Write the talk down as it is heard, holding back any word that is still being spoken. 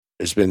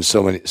there's been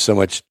so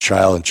much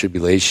trial and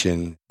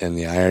tribulation, and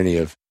the irony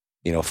of,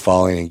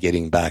 falling and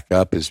getting back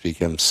up has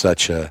become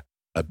such a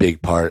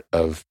big part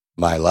of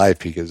my life,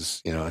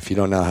 because, if you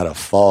don't know how to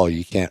fall,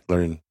 you can't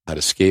learn how to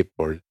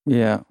skateboard.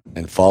 Yeah.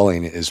 And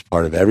falling is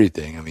part of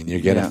everything. I mean,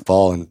 you're going to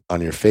fall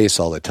on your face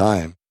all the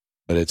time,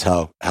 but it's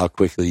how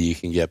quickly you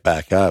can get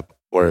back up.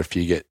 Or if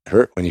you get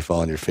hurt when you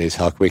fall on your face,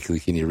 how quickly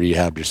can you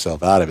rehab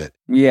yourself out of it?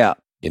 Yeah.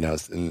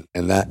 And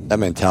that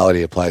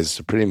mentality applies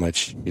to pretty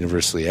much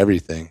universally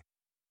everything.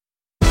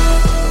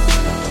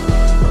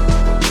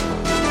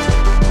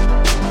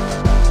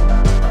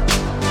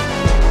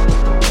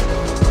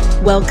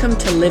 Welcome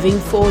to Living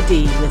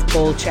 4D with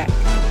Paul Chek.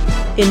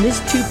 In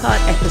this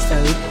two-part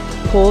episode,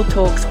 Paul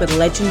talks with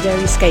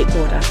legendary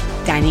skateboarder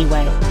Danny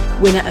Way.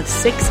 Winner of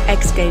 6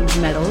 X Games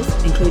medals,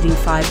 including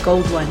 5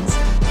 gold ones,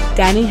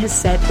 Danny has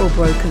set or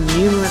broken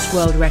numerous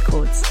world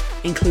records,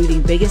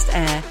 including biggest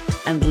air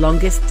and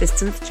longest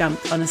distance jump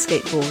on a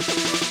skateboard.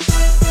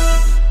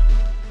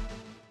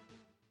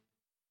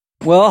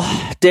 Well,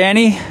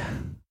 Danny,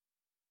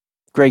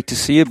 great to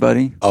see you,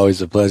 buddy.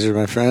 Always a pleasure,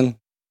 my friend.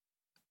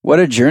 What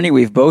a journey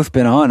we've both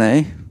been on,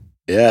 eh?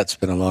 Yeah, it's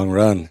been a long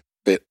run,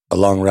 a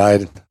long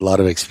ride, a lot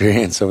of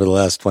experience over the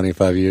last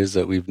 25 years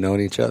that we've known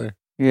each other.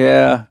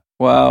 Yeah,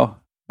 wow.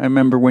 I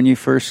remember when you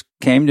first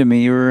came to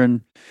me, you were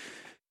in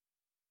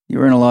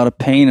a lot of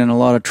pain and a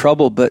lot of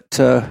trouble, but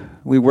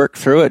we worked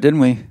through it, didn't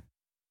we?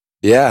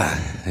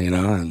 Yeah,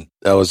 and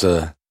that was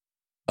a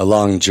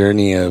long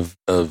journey of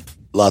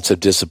lots of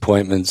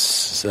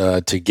disappointments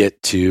to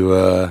get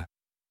to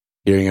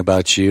hearing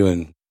about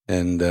you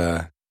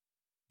and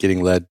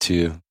getting led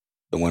to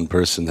the one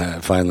person that I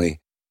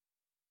finally,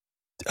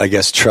 I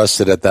guess,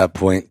 trusted at that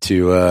point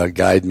to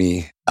guide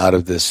me out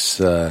of this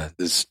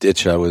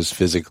ditch I was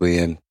physically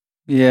in.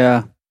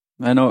 Yeah,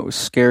 I know it was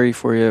scary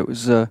for you. It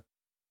was a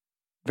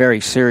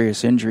very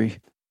serious injury.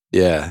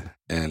 Yeah,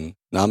 and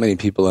not many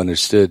people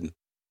understood.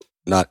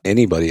 Not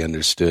anybody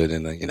understood.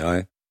 And,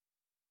 I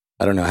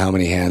don't know how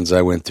many hands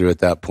I went through at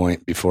that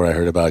point before I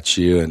heard about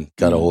you and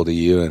got a hold of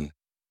you. And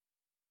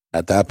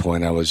at that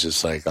point, I was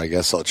just like, I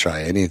guess I'll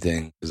try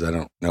anything because I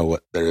don't know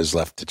what there is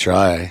left to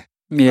try.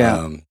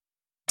 Yeah.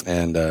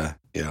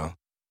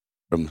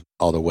 From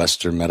all the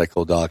Western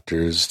medical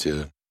doctors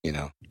to,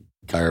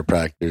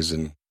 chiropractors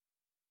and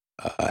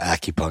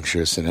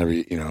acupuncturists and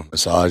every,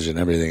 massage and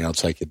everything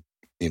else I could,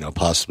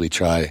 possibly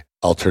try,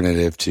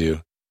 alternative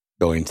to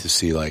going to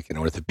see like an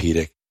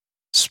orthopedic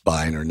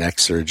spine or neck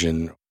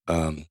surgeon,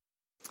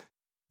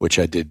 which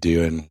I did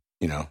do. And,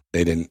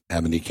 they didn't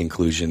have any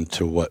conclusion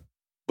to what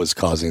was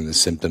causing the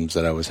symptoms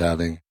that I was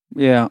having.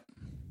 Yeah.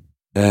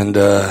 And,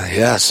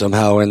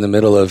 somehow in the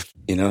middle of,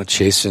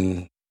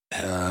 chasing,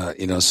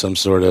 some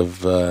sort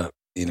of,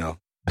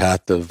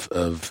 path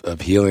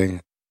of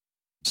healing,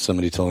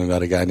 somebody told me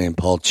about a guy named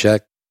Paul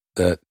Chek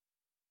that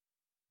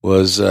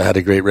was, had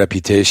a great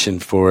reputation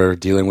for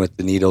dealing with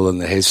the needle in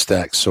the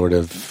haystack sort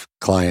of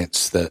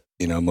clients that,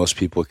 most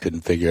people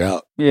couldn't figure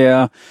out.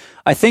 Yeah.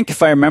 I think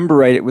if I remember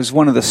right, it was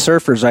one of the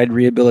surfers I'd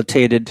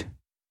rehabilitated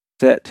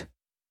that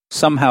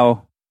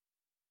somehow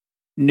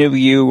knew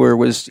you or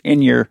was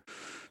in your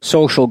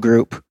social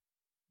group.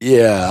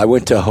 Yeah, I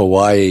went to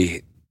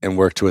Hawaii and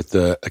worked with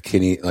a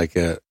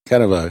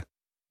kind of a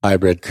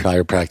hybrid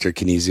chiropractor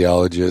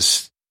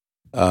kinesiologist.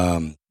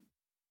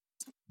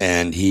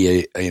 And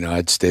he,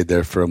 I'd stayed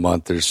there for a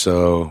month or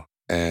so,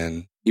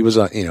 and he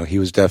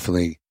was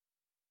definitely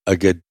a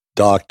good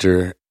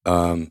doctor,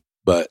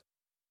 but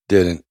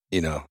didn't,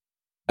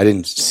 I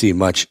didn't see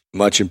much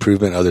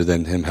improvement other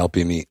than him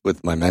helping me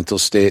with my mental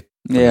state.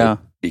 Yeah.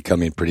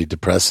 Becoming pretty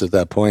depressed at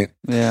that point.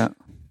 Yeah.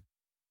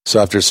 So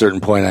after a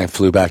certain point, I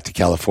flew back to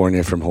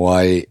California from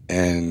Hawaii,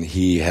 and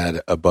he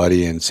had a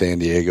buddy in San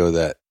Diego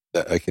that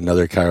like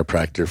another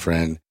chiropractor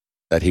friend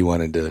that he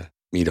wanted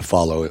me to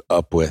follow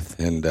up with.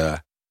 And,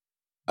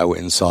 I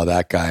went and saw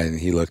that guy, and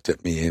he looked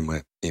at me and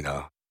went,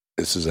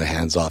 this is a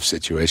hands-off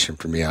situation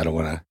for me. I don't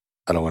want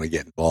to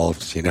get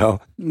involved,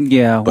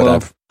 Yeah. But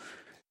well,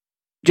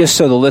 just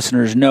so the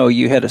listeners know,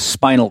 you had a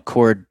spinal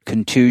cord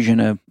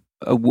contusion, a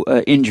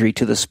injury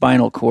to the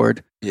spinal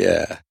cord.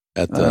 Yeah,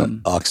 at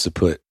the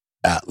occiput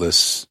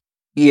atlas.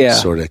 Yeah.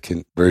 Sort of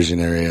conversion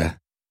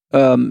area.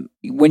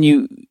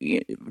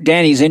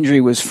 Danny's injury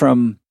was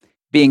from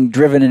being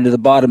driven into the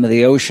bottom of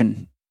the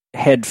ocean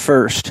head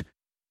first,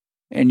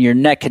 and your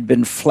neck had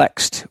been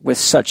flexed with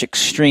such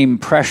extreme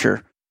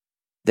pressure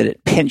that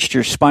it pinched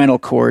your spinal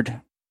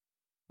cord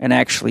and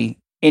actually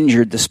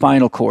injured the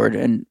spinal cord.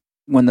 And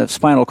when the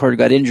spinal cord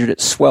got injured, it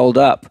swelled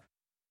up,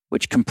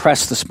 which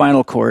compressed the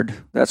spinal cord.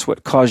 That's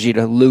what caused you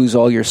to lose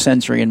all your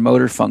sensory and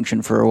motor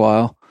function for a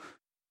while.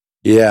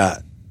 Yeah.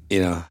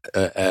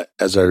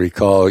 As I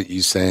recall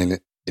you saying,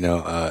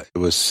 it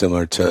was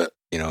similar to,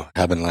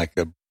 having like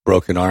a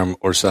broken arm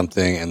or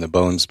something and the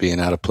bones being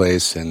out of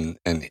place and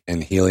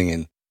healing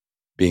and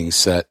being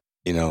set,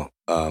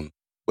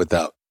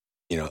 without,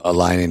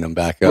 aligning them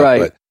back up.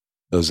 Right. But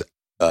those,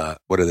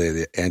 what are they?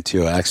 The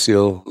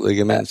antioaxial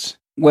ligaments?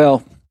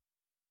 Well,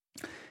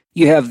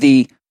 you have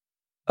the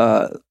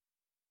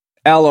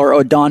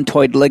alar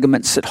odontoid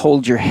ligaments that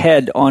hold your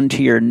head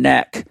onto your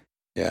neck.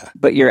 Yeah.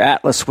 But your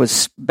atlas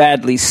was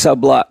badly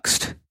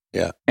subluxed.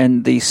 Yeah.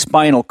 And the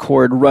spinal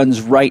cord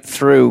runs right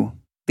through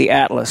the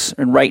atlas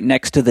and right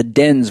next to the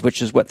dens,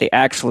 which is what the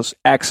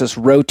axis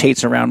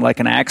rotates around like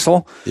an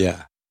axle.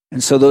 Yeah.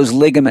 And so those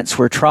ligaments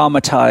were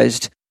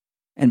traumatized.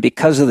 And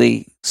because of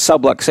the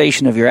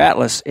subluxation of your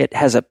atlas, it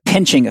has a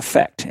pinching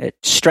effect. It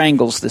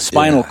strangles the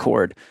spinal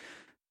cord.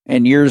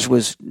 And yours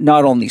was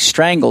not only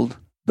strangled,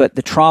 but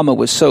the trauma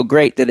was so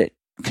great that it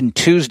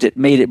contused it,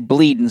 made it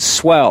bleed and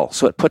swell.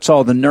 So it puts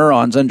all the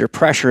neurons under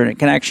pressure, and it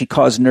can actually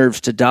cause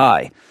nerves to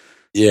die.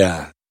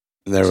 Yeah.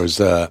 There was,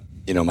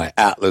 my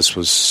atlas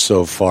was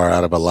so far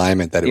out of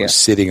alignment that it was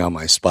sitting on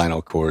my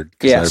spinal cord.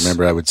 Because I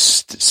remember I would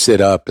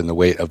sit up, and the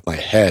weight of my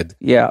head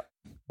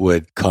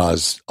would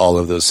cause all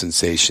of those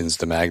sensations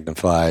to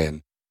magnify.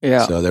 And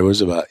so there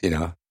was about,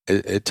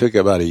 it took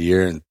about a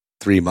year and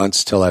 3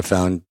 months till I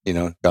found,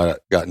 got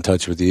in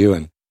touch with you.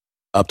 And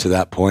up to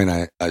that point,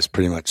 I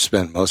pretty much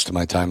spent most of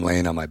my time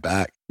laying on my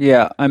back.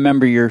 Yeah, I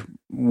remember your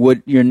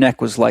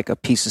neck was like a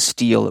piece of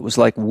steel. It was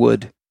like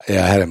wood.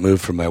 Yeah, I hadn't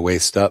moved from my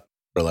waist up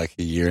for like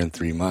a year and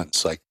 3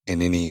 months, like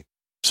in any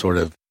sort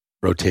of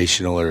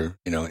rotational or,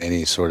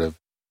 any sort of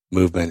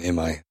movement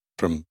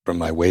from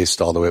my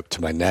waist all the way up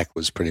to my neck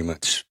was pretty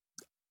much,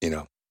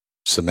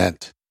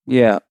 cement.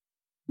 Yeah.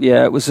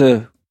 Yeah, it was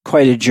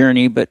quite a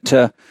journey, but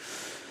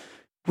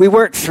we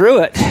worked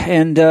through it,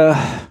 and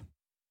a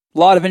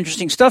lot of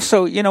interesting stuff.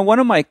 So, one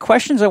of my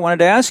questions I wanted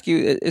to ask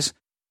you is,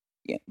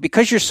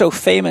 because you're so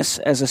famous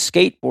as a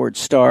skateboard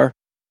star,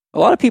 a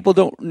lot of people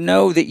don't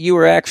know that you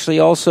were actually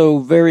also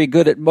very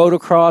good at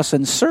motocross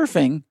and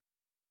surfing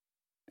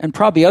and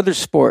probably other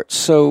sports.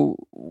 So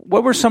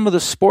what were some of the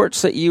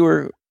sports that you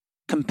were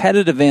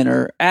competitive in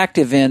or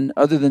active in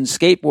other than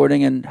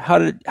skateboarding, and how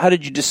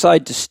did you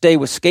decide to stay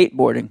with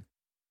skateboarding?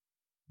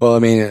 Well, I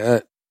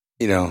mean,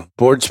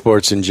 board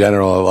sports in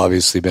general have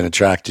obviously been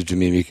attractive to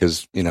me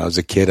because, as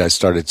a kid, I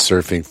started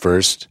surfing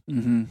first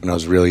when I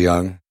was real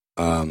young.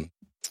 And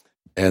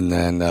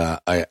then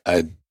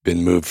I'd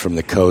been moved from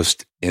the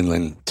coast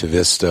inland to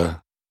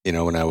Vista,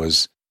 when I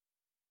was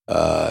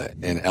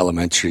in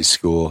elementary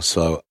school.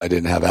 So I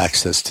didn't have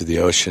access to the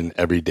ocean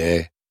every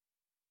day.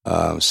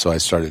 So I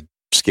started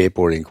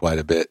skateboarding quite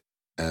a bit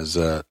as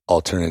an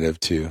alternative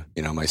to,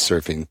 my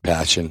surfing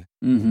passion.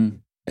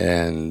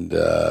 And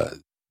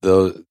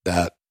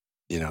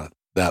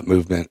that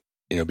movement,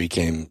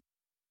 became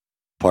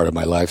part of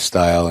my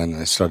lifestyle, and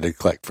I started to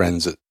collect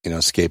friends that,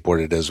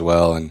 skateboarded as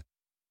well. And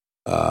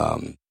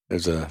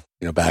there's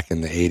back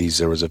in the 80s,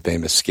 there was a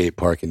famous skate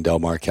park in Del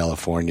Mar,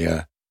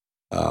 California.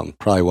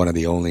 Probably one of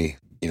the only,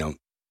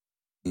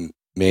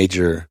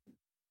 major,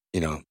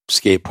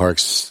 skate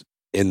parks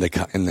in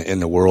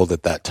the world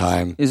at that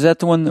time. Is that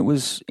the one that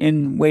was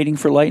in Waiting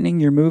for Lightning,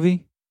 your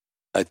movie?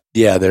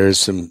 Yeah, there's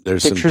some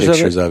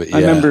pictures of it. Yeah.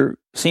 I remember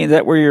seeing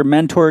that where your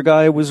mentor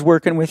guy was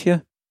working with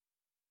you.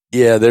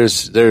 Yeah, there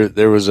was it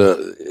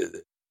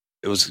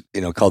was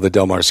called the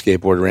Del Mar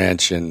Skateboard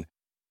Ranch, and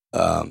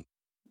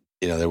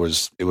it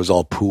was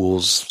all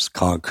pools,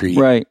 concrete,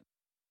 right?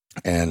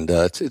 And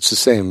it's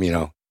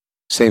the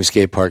same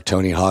skate park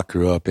Tony Hawk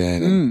grew up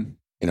in.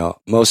 And,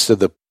 most of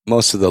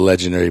the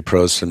legendary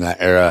pros from that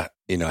era,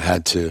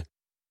 had to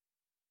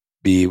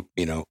be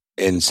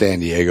in San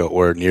Diego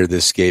or near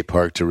this skate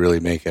park to really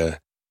make a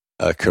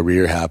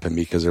career happen,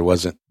 because there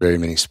wasn't very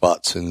many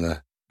spots in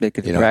the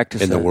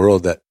the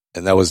world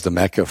and that was the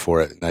mecca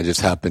for it. And I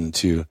just happened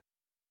to,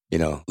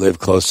 live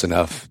close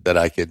enough that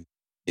I could,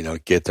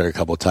 get there a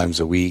couple times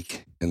a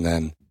week. And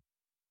then,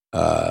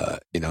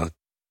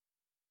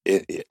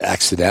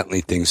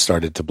 accidentally things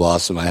started to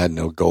blossom. I had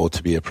no goal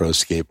to be a pro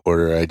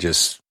skateboarder. I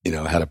just,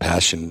 had a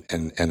passion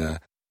and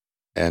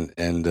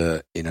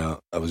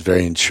I was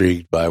very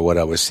intrigued by what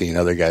I was seeing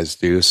other guys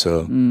do.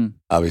 So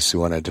obviously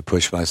wanted to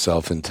push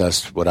myself and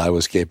test what I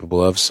was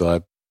capable of.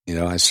 So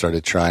I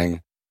started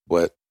trying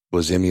what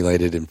was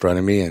emulated in front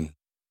of me,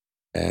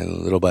 and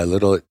little by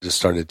little it just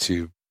started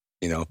to,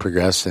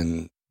 progress.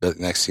 And the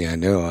next thing I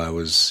knew, I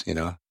was,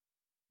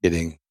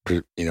 getting,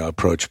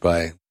 approached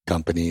by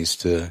companies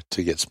to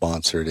get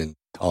sponsored, and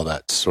all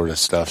that sort of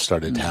stuff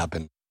started to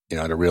happen,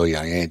 at a real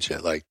young age,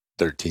 at like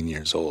 13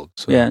 years old.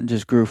 So, yeah, it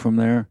just grew from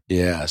there.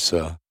 Yeah.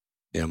 So,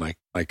 my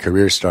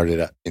career started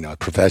at,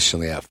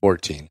 professionally at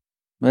 14.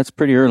 That's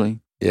pretty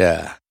early.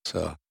 Yeah.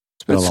 So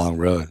it's been a long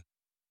road.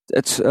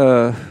 It's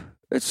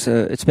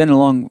been a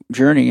long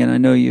journey, and I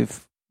know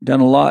you've done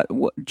a lot.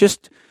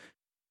 Just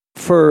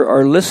for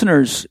our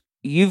listeners,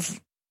 you've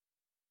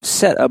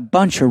set a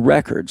bunch of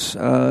records.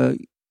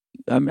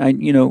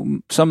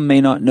 Some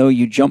may not know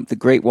you jumped the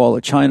Great Wall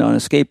of China on a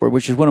skateboard,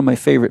 which is one of my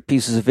favorite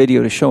pieces of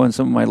video to show in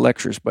some of my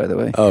lectures, by the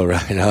way. Oh,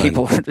 right.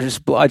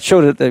 I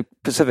showed it at the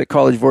Pacific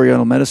College of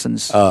Oriental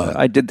Medicine's.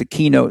 I did the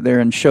keynote there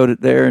and showed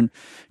it there, and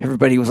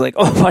everybody was like,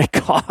 "Oh my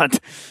God!"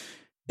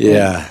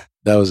 Yeah,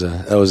 that was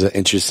an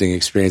interesting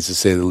experience, to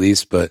say the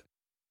least. But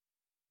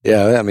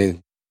yeah, I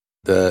mean,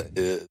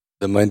 the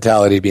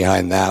mentality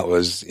behind that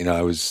was,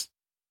 I was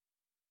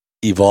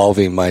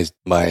evolving my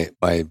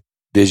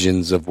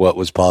visions of what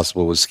was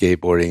possible with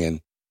skateboarding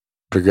and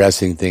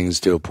progressing things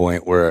to a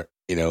point where,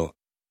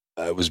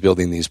 I was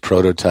building these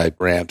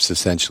prototype ramps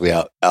essentially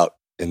out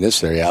in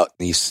this area, out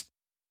in East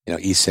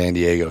San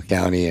Diego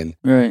County, and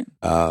right.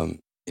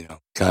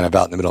 Kind of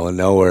out in the middle of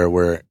nowhere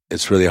where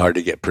it's really hard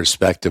to get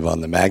perspective on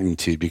the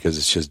magnitude because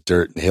it's just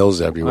dirt and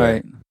hills everywhere.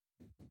 Right.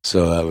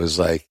 So I was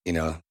like,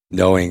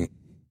 knowing,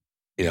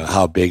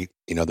 how big,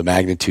 the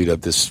magnitude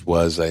of this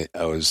was, I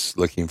was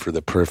looking for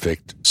the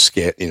perfect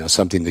scale,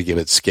 something to give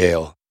it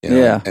scale,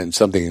 and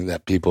something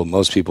that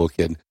most people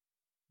could,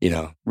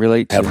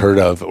 relate to. Have heard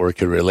of or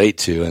could relate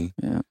to.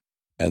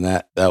 And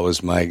that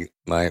was my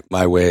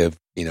way of,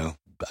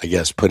 I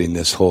guess putting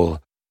this whole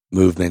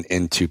movement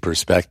into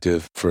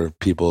perspective for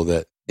people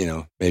that,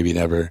 maybe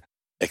never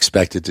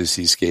expected to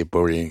see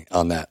skateboarding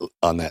on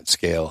that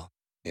scale,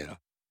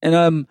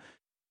 And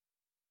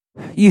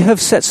you have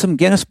set some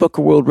Guinness Book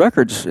of World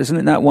Records,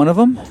 isn't that one of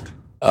them?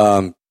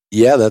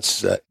 Yeah,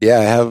 that's I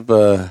have.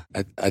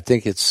 I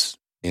think it's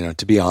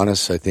to be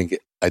honest, I think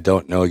I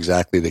don't know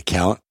exactly the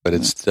count, but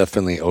it's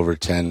definitely over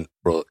 10.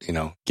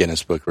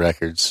 Guinness Book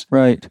records.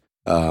 Right.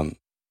 I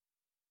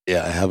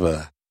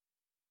have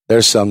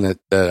There's some that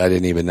I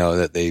didn't even know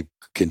that they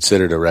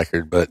considered a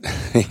record, but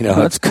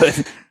that's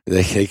good.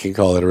 They can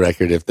call it a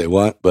record if they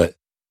want, but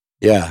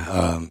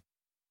the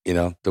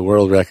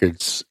world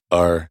records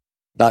are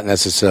not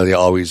necessarily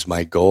always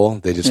my goal.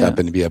 They just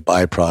happen to be a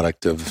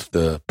byproduct of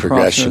the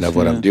progression of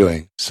what I'm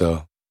doing.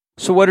 So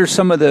what are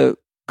some of the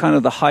kind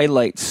of the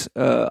highlights?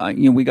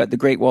 We got the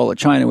Great Wall of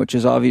China, which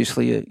is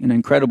obviously an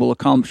incredible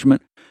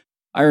accomplishment.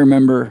 I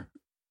remember,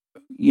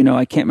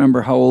 I can't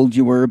remember how old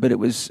you were, but it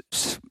was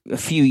a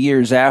few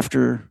years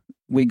after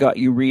we got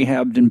you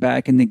rehabbed and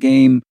back in the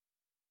game,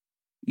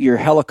 your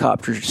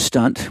helicopter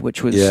stunt,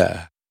 which was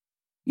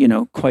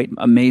quite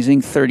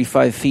amazing,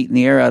 35 feet in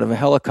the air out of a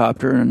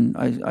helicopter. And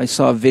I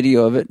saw a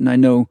video of it, and I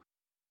know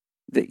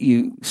that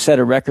you set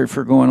a record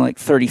for going like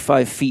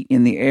 35 feet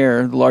in the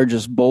air, the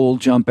largest bowl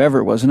jump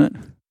ever, wasn't it?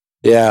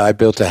 Yeah, I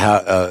built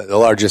the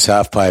largest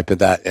half pipe at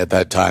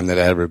that time that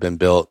had ever been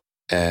built.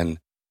 And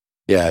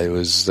yeah, it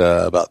was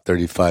about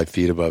 35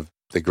 feet above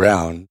the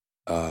ground.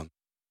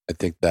 I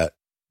think that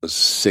was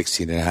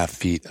 16 and a half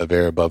feet of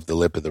air above the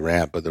lip of the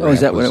ramp. But the ramp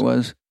is that what it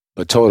was?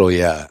 But total,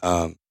 yeah.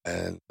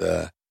 And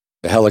the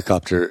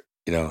helicopter,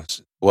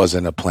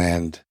 wasn't a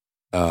planned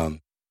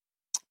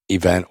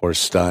event or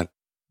stunt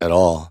at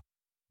all.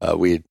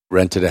 We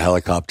rented a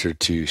helicopter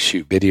to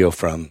shoot video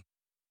from,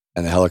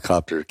 and the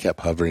helicopter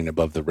kept hovering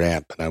above the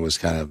ramp. And I was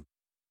kind of,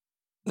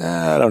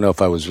 I don't know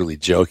if I was really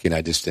joking.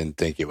 I just didn't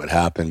think it would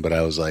happen. But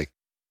I was like,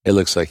 it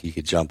looks like you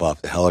could jump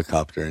off the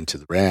helicopter into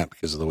the ramp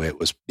because of the way it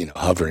was,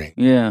 hovering.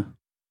 Yeah.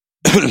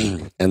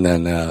 And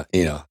then,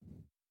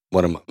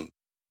 one of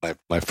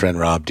my friend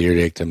Rob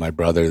Deerdick and my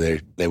brother,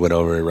 they went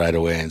over right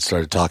away and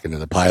started talking to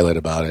the pilot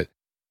about it.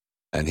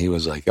 And he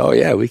was like, oh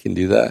yeah, we can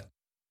do that.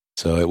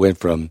 So it went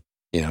from,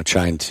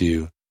 trying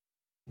to,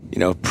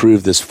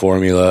 prove this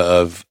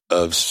formula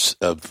of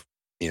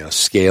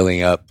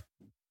scaling up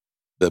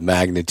the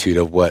magnitude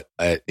of what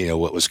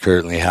was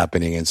currently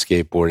happening in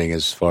skateboarding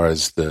as far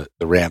as the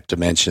ramp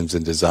dimensions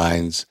and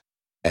designs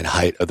and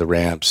height of the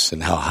ramps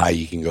and how high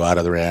you can go out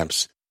of the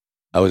ramps.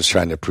 I was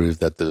trying to prove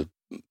that the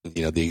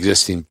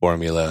existing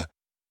formula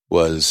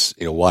was,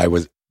 why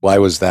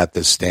was that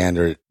the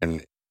standard,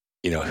 and,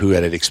 who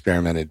had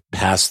experimented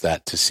past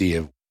that to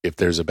see if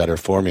there's a better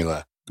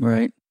formula.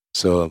 Right.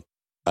 So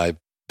I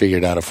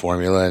figured out a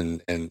formula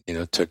and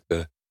took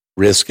the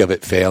risk of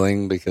it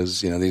failing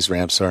because, these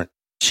ramps aren't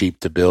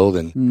cheap to build.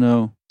 And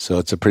no. So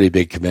it's a pretty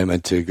big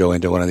commitment to go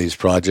into one of these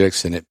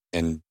projects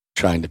and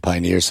trying to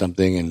pioneer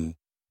something and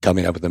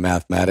coming up with the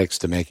mathematics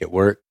to make it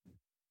work.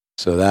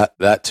 So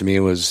that to me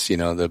was,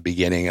 the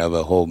beginning of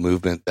a whole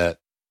movement that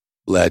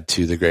led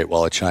to the Great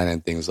Wall of China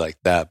and things like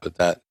that. But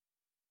that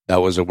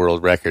was a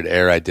world record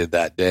air I did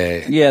that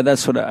day. Yeah,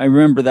 that's what I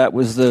remember. That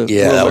was the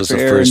that was the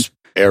first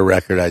air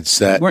record I'd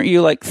set. Weren't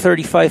you like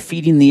 35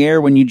 feet in the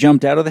air when you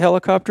jumped out of the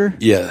helicopter?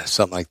 Yeah,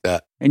 something like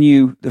that. And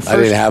I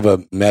didn't have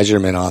a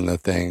measurement on the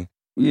thing.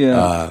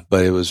 Yeah,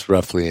 but it was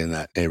roughly in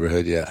that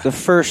neighborhood. Yeah. The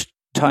first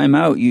time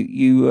out,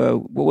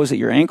 you what was it?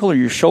 Your ankle or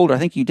your shoulder? I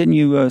think you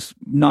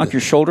knock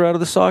your shoulder out of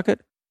the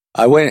socket.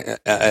 I went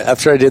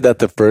after I did that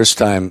the first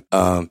time.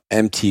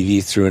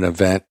 MTV threw an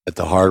event at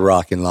the Hard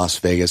Rock in Las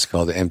Vegas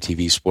called the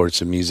MTV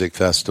Sports and Music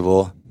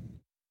Festival,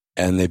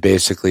 and they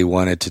basically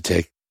wanted to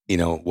take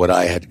what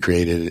I had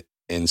created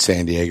in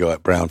San Diego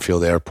at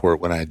Brownfield Airport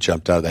when I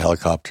jumped out of the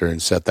helicopter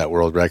and set that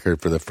world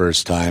record for the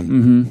first time.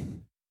 Mm-hmm.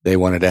 They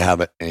wanted to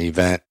have an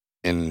event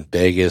in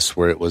Vegas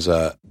where it was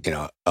a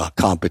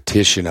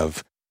competition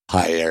of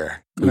high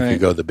air, who could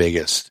go the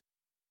biggest.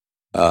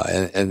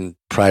 And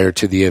prior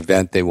to the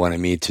event, they wanted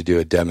me to do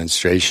a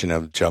demonstration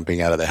of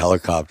jumping out of the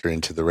helicopter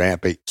into the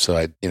ramp. So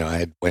I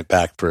went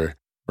back for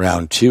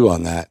round 2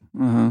 on that.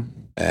 Uh-huh.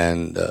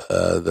 And,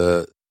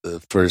 the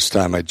first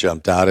time I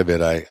jumped out of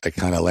it, I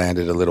kind of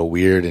landed a little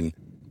weird and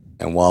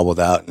wobbled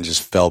out and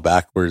just fell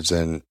backwards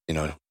and,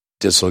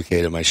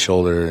 dislocated my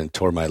shoulder and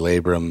tore my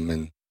labrum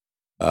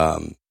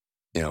and,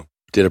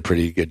 did a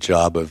pretty good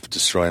job of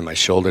destroying my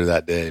shoulder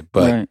that day,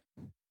 but Right.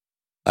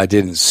 I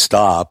didn't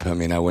stop. I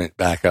mean, I went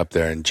back up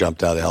there and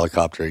jumped out of the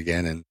helicopter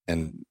again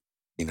and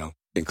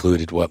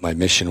concluded what my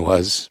mission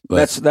was.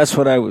 But That's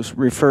what I was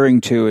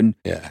referring to, and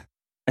yeah,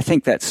 I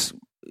think that's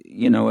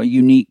a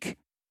unique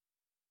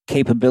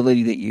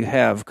capability that you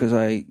have,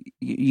 because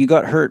you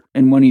got hurt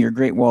in one of your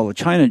Great Wall of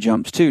China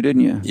jumps too,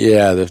 didn't you?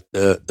 yeah.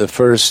 The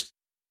first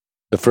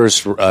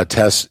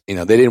test,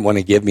 they didn't want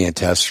to give me a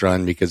test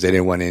run because they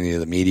didn't want any of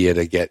the media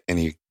to get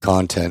any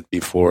content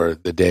before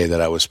the day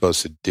that I was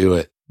supposed to do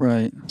it.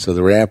 Right. So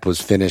the ramp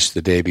was finished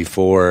the day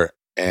before,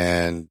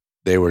 and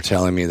they were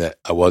telling me that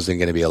I wasn't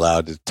going to be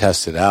allowed to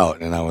test it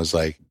out. And I was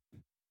like,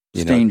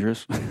 It's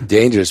dangerous.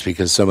 dangerous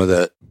because some of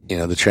the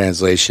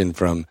translation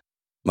from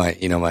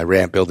my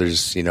ramp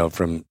builders,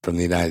 from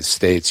the United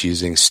States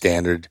using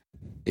standard,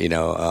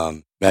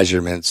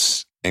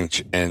 measurements,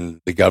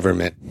 and the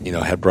government,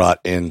 had brought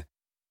in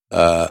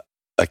a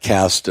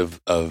cast of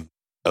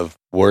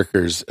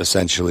workers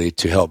essentially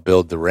to help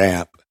build the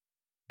ramp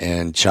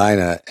in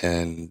China,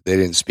 and they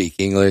didn't speak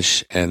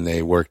English and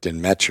they worked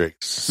in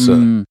metrics.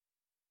 So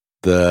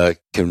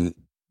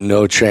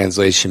no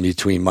translation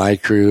between my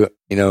crew,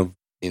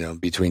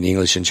 between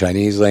English and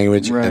Chinese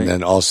language, Right. and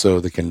then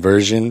also the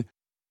conversion.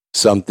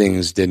 Some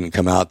things didn't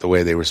come out the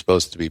way they were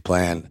supposed to be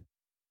planned.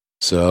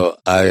 So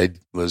I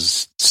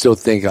was still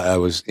I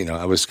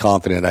was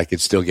confident I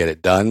could still get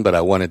it done, but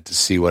I wanted to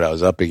see what I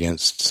was up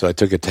against. So I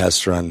took a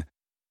test run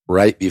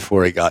right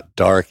before it got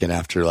dark and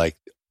after like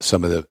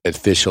some of the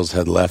officials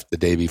had left the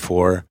day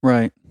before.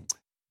 Right.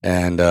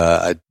 And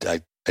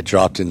I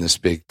dropped in this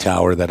big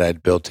tower that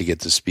I'd built to get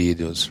to speed.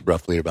 It was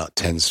roughly about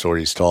 10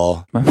 stories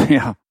tall.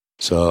 Yeah.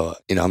 So,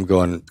 I'm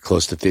going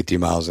close to 50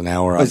 miles an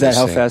hour. Was that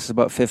how fast?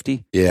 About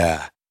 50?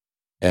 Yeah.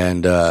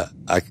 And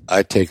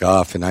I take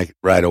off, and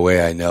right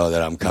away I know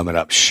that I'm coming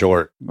up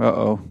short.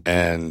 Uh-oh.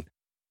 And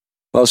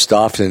most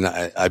often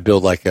I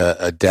build like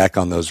a deck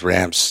on those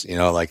ramps,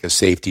 like a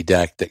safety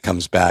deck that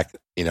comes back,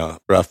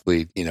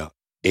 roughly,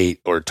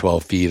 8 or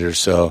 12 feet or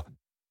so,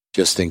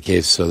 just in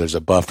case. So there's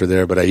a buffer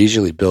there. But I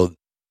usually build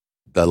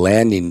the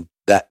landing,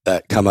 that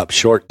come up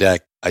short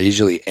deck. I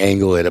usually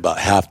angle it about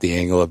half the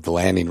angle of the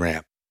landing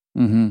ramp,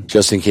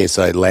 just in case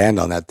I land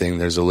on that thing.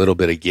 There's a little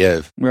bit of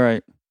give.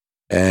 Right.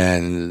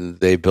 And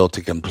they built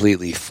a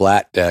completely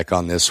flat deck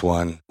on this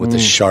one with a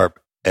sharp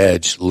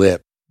edge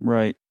lip.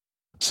 Right.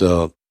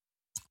 So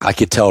I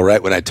could tell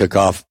right when I took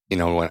off,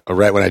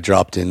 right when I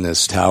dropped in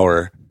this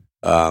tower,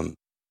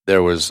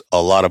 there was a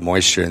lot of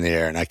moisture in the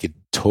air, and I could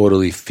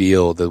totally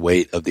feel the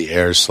weight of the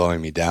air slowing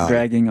me down.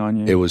 Dragging on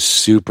you. It was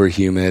super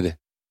humid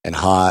and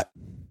hot,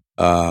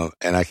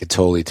 and I could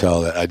totally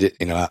tell that I did,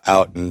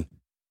 out in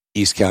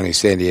East County,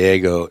 San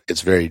Diego,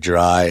 it's very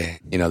dry.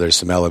 There's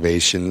some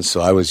elevations, so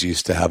I was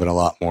used to having a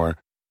lot more,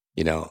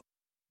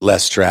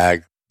 less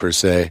drag per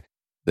se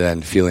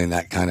than feeling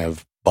that kind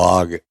of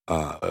bog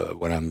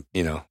when I'm,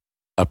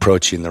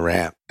 approaching the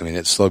ramp. I mean,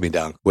 it slowed me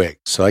down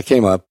quick. So I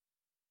came up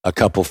a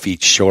couple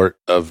feet short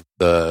of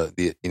the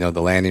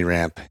landing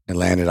ramp and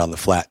landed on the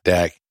flat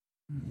deck,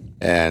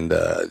 and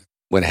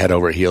went head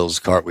over heels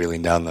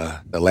cartwheeling down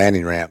the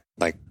landing ramp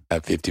like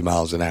at 50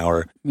 miles an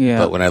hour. Yeah.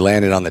 But when I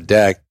landed on the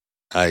deck,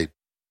 I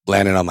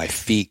landed on my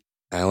feet.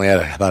 I only had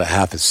about a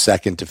half a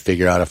second to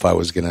figure out if I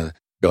was going to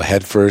go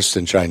head first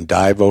and try and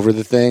dive over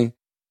the thing,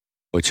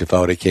 which if I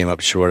would have came up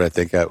short, I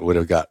think I would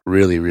have got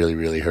really, really,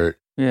 really hurt.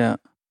 Yeah.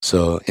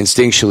 So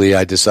instinctually,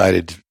 I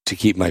decided to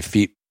keep my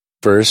feet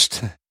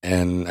first,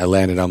 and I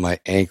landed on my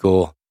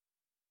ankle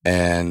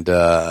and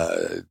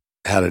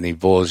had an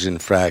avulsion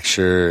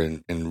fracture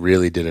and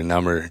really did a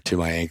number to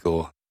my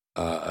ankle,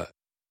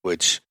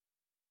 which,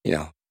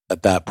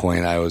 at that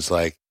point I was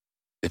like,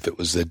 if it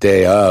was the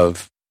day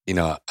of,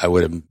 I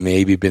would have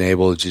maybe been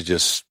able to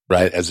just,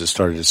 right as it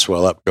started to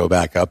swell up, go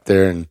back up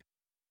there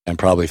and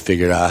probably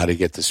figured out how to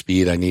get the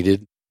speed I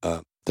needed.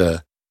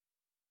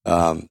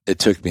 It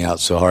took me out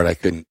so hard I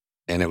couldn't,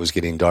 and it was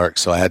getting dark,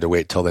 so I had to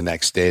wait till the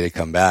next day to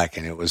come back.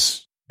 And it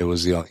was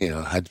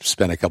I'd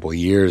spent a couple of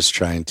years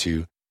trying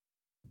to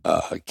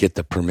get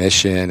the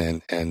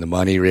permission and the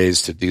money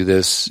raised to do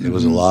this. It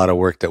was a lot of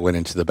work that went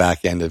into the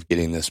back end of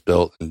getting this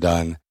built and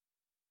done,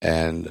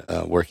 and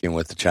working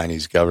with the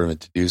Chinese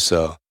government to do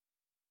so.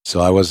 So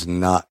I was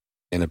not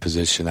in a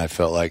position I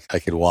felt like I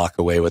could walk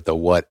away with the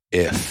what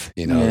if,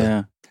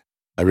 Yeah.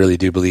 I really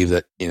do believe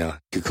that,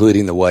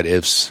 concluding the what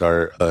ifs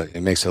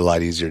it makes it a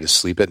lot easier to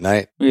sleep at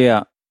night.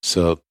 Yeah.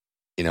 So,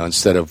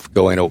 instead of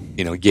going,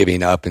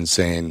 giving up and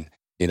saying,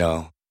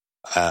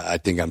 I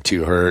think I'm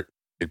too hurt,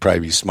 it'd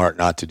probably be smart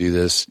not to do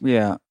this.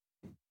 Yeah.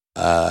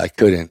 I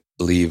couldn't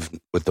leave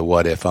with the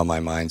what if on my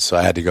mind. So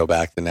I had to go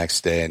back the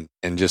next day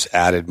and just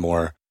added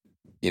more,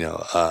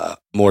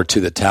 more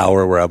to the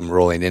tower where I'm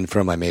rolling in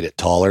from. I made it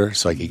taller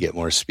so I could get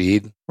more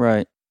speed.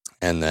 Right.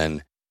 And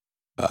then,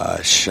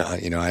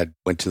 I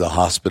went to the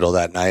hospital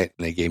that night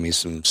and they gave me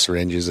some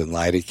syringes and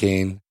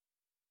lidocaine.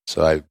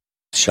 So I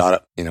shot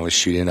up, was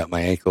shooting up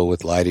my ankle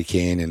with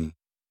lidocaine and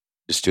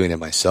just doing it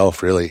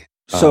myself, really.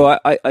 So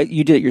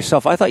you did it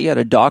yourself. I thought you had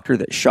a doctor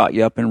that shot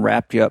you up and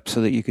wrapped you up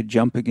so that you could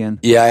jump again.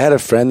 Yeah, I had a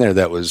friend there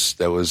that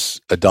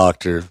was a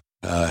doctor,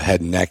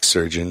 head and neck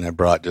surgeon. I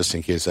brought just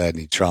in case I had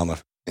any trauma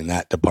in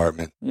that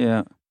department.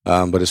 Yeah.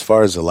 But as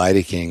far as the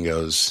lidocaine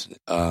goes,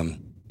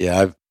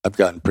 I've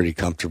gotten pretty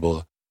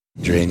comfortable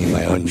draining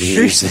my own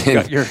knees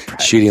and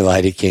shooting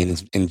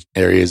lidocaine in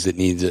areas that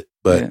needs it.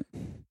 But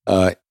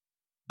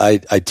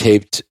I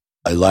taped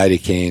a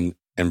lidocaine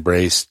and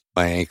braced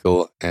my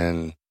ankle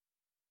and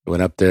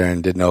went up there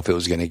and didn't know if it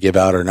was going to give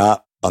out or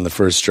not on the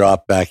first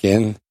drop back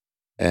in.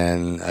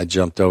 And I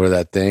jumped over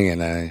that thing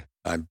and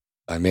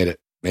I made it,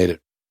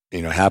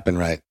 happen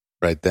right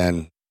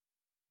then.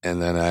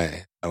 And then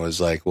I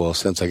was like, well,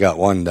 since I got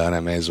one done, I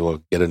may as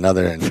well get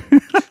another. And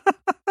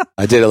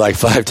I did it like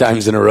 5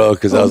 times in a row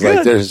because I was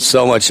like, there's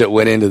so much that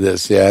went into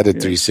this. Yeah, I did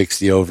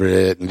 360 over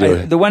it.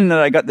 And the one that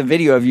I got the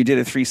video of, you did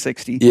a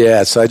 360.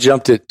 Yeah, so I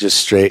jumped it just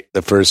straight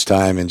the first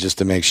time and just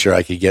to make sure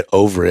I could get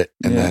over it.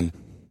 And then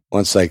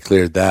once I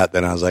cleared that,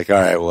 then I was like, all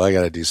right, well, I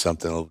got to do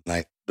something a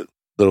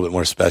little bit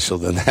more special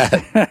than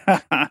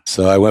that.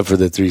 So I went for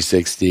the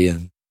 360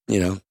 and,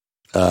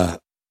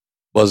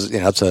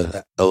 it's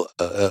a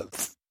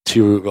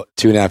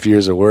 2.5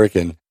 years of work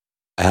and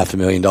a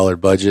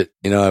 $500,000 budget.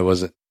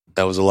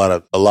 That was a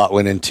lot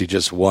went into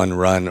just one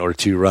run or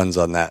 2 runs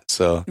on that.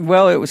 So,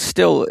 well,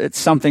 it's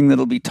something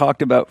that'll be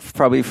talked about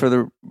probably for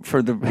the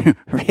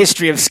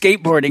history of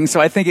skateboarding. So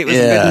I think it was a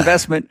good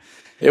investment.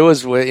 It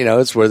was,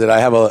 it's worth it. I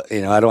have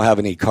I don't have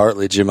any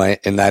cartilage in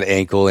that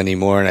ankle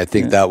anymore. And I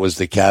think that was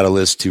the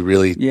catalyst to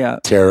really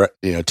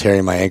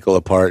tearing my ankle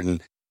apart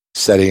and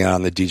setting it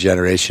on the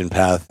degeneration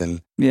path.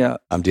 And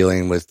I'm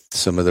dealing with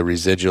some of the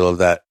residual of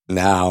that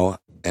now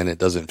and it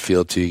doesn't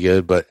feel too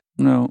good, but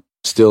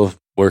still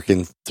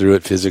working through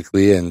it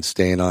physically and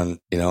staying on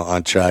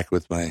track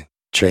with my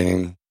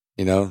training,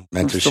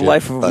 mentorship. It's the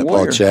life of a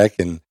warrior. Check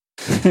and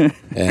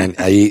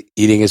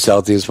eating as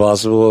healthy as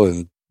possible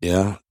and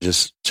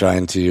just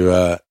trying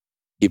to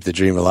keep the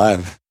dream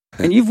alive.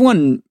 And you've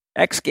won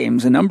X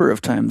Games a number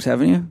of times,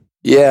 haven't you?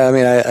 Yeah, I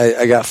mean,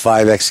 I got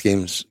 5 X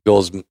Games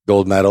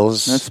gold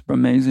medals. That's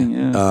amazing,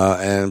 yeah.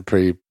 And I'm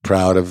pretty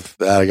proud of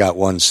that. I got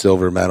 1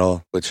 silver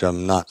medal, which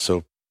I'm not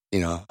so,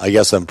 I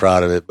guess I'm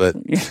proud of it, but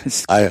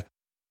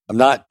I'm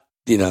not,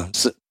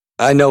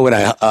 I know when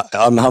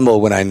I'm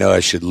humble when I know I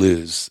should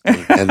lose.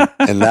 And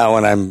that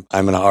one, I'm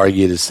going to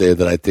argue to say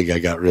that I think I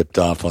got ripped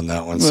off on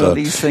that one. Well, so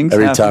these things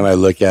every happen. time I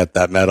look at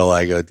that medal,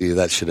 I go, dude,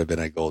 that should have been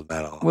a gold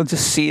medal. We'll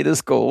just see it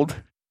as gold.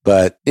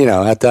 But,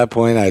 at that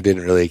point, I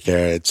didn't really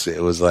care.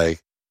 It was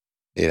like,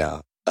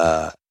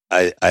 I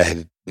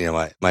had,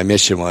 my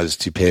mission was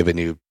to pave a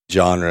new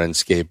genre in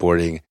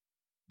skateboarding,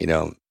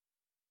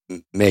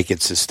 make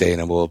it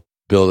sustainable,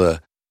 build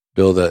a,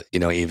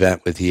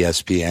 event with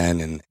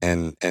ESPN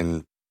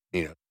and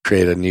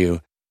create a new,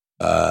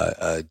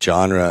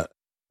 genre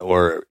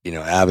or,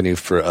 avenue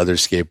for other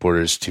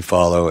skateboarders to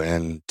follow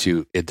and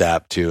to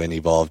adapt to and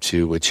evolve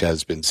to, which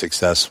has been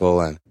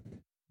successful. And,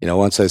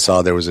 once I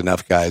saw there was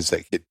enough guys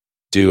that could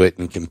do it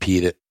and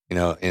compete it,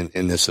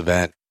 in this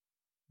event,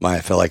 I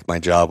felt like my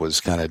job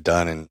was kind of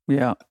done. And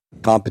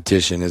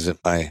competition isn't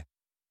my,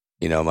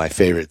 my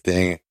favorite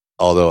thing.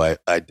 Although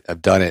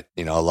I've done it,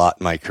 a lot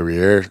in my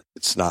career.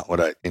 It's not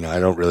what I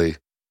don't really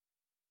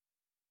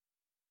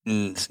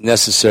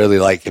necessarily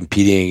like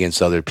competing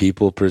against other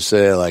people per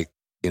se. Like,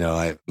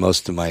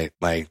 most of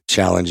my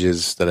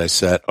challenges that I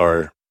set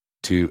are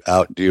to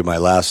outdo my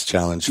last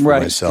challenge for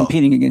myself.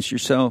 Competing against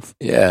yourself.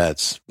 Yeah,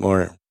 it's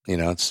more,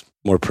 it's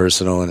more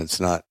personal and it's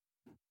not,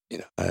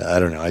 I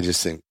don't know. I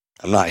just think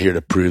I'm not here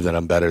to prove that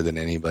I'm better than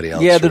anybody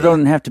else. Yeah, there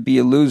don't have to be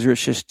a loser.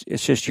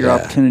 It's just your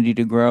opportunity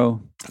to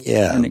grow.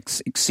 Yeah. And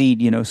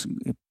exceed,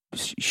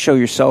 show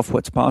yourself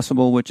what's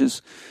possible, which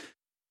is,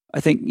 I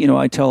think,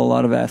 I tell a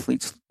lot of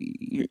athletes,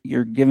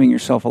 you're giving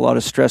yourself a lot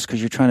of stress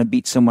because you're trying to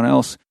beat someone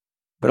else.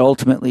 But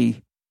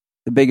ultimately,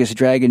 the biggest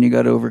dragon you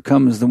got to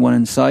overcome is the one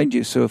inside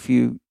you. So if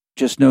you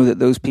just know that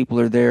those people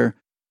are there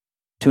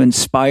to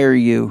inspire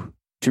you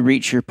to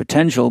reach your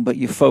potential, but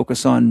you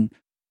focus on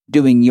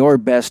doing your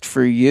best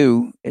for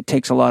you, it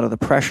takes a lot of the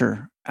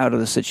pressure out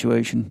of the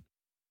situation.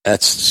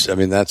 That's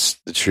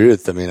the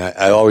truth. I mean,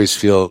 I always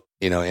feel,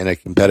 in a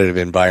competitive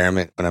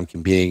environment when I'm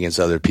competing against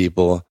other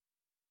people,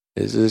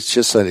 it's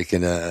just like,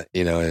 the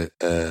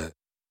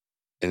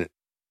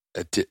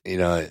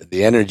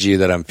energy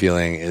that I'm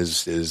feeling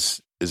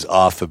is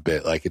off a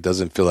bit. Like it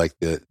doesn't feel like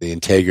the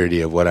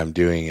integrity of what I'm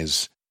doing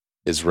is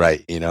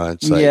right.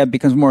 It's like, it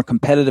becomes more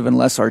competitive and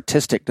less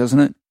artistic, doesn't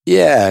it?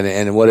 Yeah.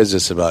 And what is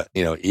this about?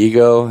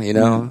 Ego,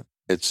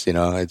 it's,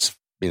 I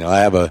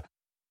have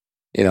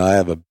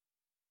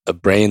a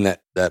brain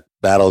that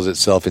battles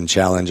itself in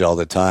challenge all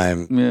the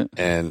time. Yeah.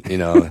 And,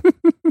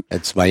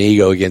 it's my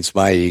ego against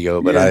my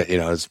ego, but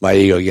it's my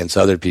ego against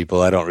other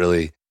people. I don't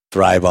really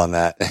thrive on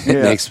that.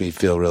 It makes me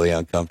feel really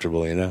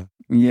uncomfortable,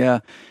 Yeah.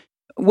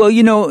 Well,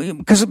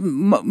 because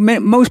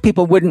most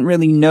people wouldn't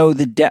really know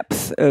the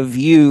depth of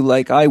you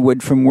like I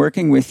would from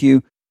working with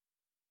you.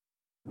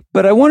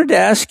 But I wanted to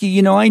ask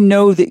you, I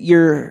know that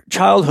your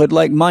childhood,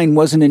 like mine,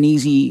 wasn't an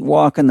easy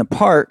walk in the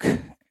park.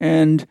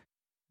 And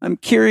I'm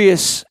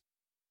curious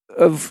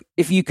of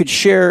if you could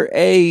share,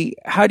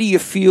 how do you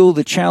feel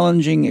the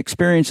challenging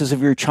experiences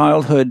of your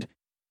childhood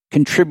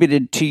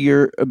contributed to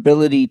your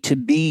ability to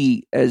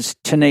be as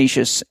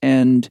tenacious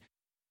and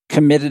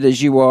committed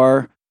as you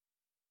are?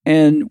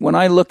 And when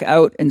I look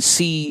out and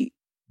see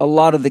a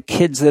lot of the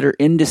kids that are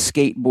into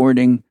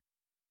skateboarding,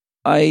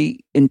 I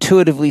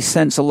intuitively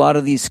sense a lot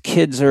of these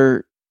kids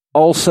are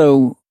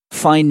also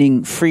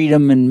finding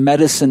freedom and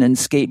medicine in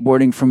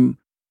skateboarding from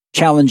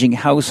challenging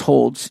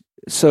households.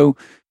 So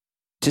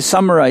to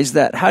summarize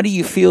that, how do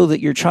you feel that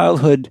your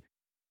childhood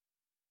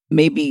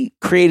maybe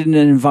created an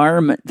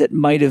environment that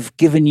might have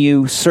given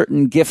you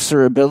certain gifts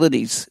or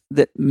abilities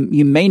that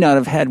you may not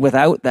have had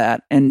without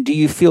that? And do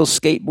you feel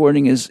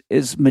skateboarding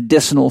is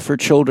medicinal for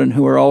children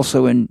who are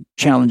also in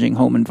challenging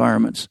home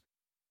environments?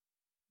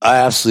 I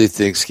absolutely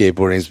think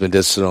skateboarding is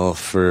medicinal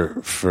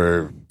for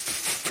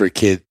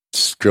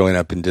kids growing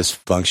up in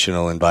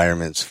dysfunctional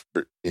environments,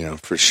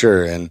 for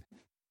sure. And,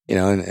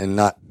 and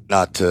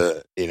not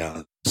to,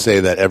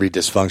 say that every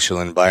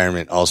dysfunctional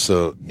environment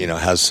also,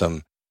 has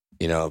some,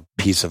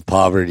 piece of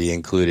poverty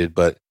included,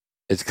 but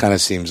it kind of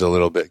seems a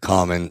little bit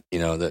common,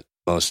 that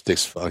most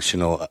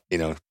dysfunctional,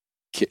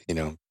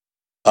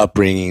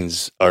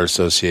 upbringings are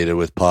associated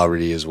with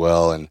poverty as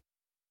well.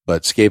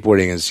 But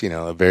skateboarding is,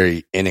 a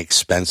very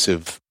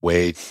inexpensive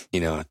way,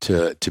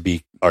 to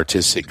be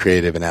artistic,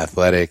 creative, and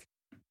athletic.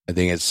 I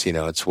think it's,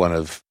 it's one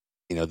of,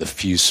 the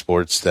few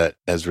sports that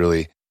has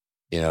really,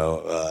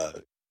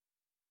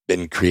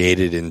 been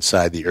created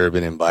inside the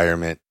urban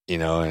environment,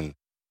 and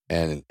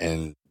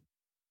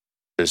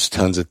there's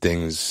tons of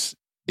things,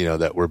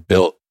 that were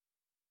built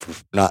for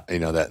not,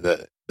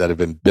 that have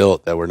been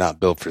built that were not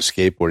built for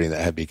skateboarding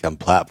that have become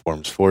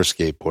platforms for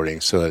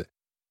skateboarding. So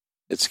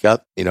it's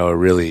got, a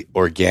really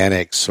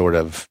organic sort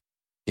of,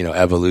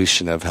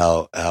 evolution of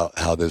how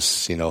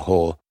this,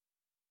 whole,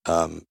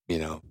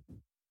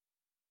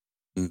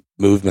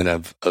 movement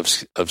of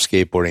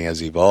skateboarding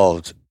has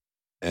evolved.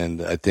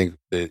 And I think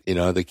that,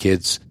 the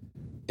kids,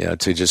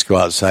 to just go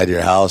outside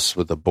your house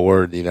with a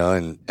board,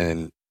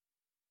 and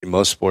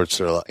most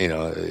sports are,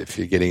 if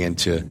you're getting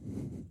into,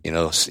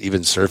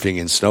 even surfing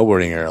and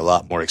snowboarding are a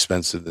lot more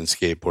expensive than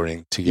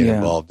skateboarding to get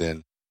involved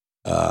in.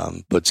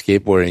 But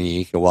skateboarding,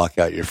 you can walk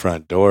out your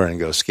front door and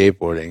go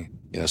skateboarding,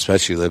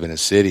 especially live in a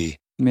city.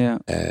 Yeah.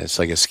 And it's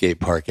like a skate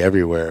park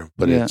everywhere,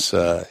 but it's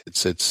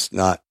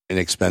not an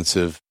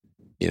expensive,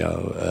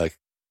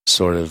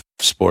 sort of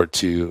sport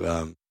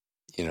to,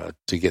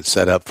 to get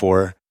set up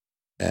for.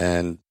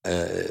 And,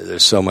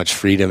 there's so much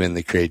freedom in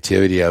the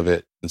creativity of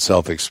it and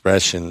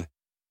self-expression.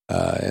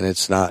 And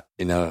it's not,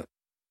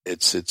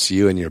 it's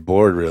you and your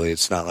board really.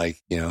 It's not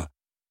like,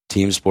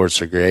 team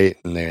sports are great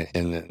and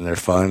they're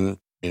fun.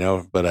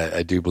 But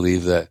I do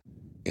believe that,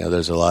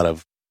 there's a lot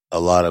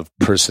of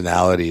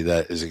personality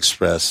that is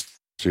expressed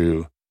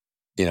through,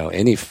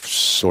 any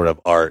sort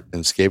of art,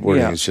 and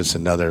skateboarding is just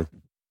another,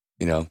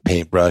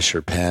 paintbrush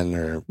or pen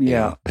or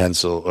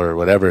pencil or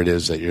whatever it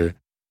is that you're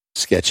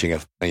sketching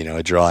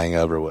a drawing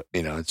of, or what,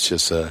 it's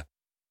just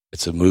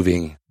it's a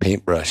moving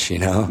paintbrush,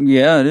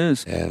 Yeah, it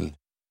is. And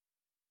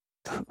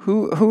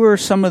who are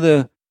some of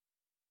the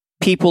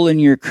people in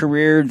your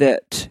career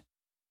that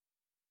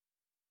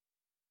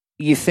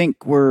you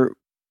think were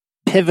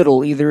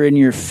pivotal either in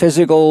your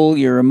physical,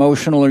 your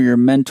emotional, or your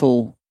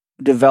mental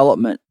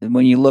development? And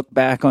when you look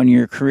back on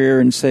your career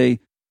and say,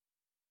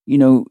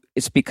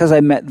 it's because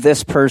I met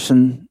this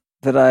person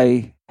that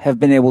I have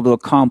been able to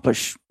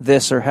accomplish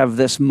this or have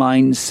this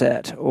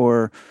mindset,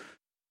 or,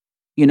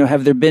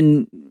 have there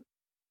been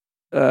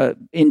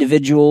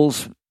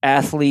individuals,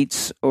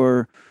 athletes,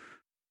 or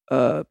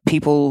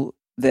people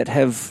that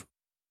have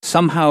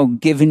somehow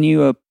given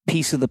you a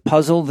piece of the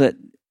puzzle that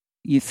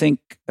you think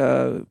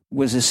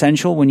was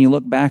essential when you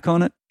look back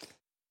on it?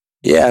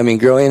 Yeah, I mean,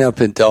 growing up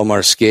in Del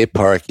Mar Skate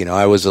Park,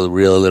 I was a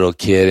real little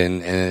kid,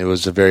 and it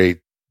was a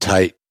very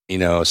tight,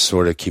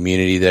 sort of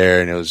community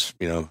there, and it was,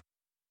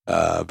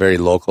 very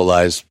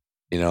localized,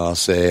 I'll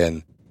say,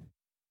 and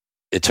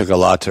it took a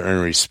lot to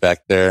earn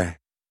respect there.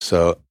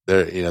 So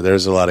there,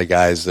 there's a lot of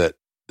guys that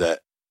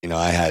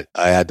I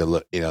had to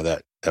look,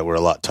 that were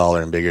a lot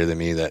taller and bigger than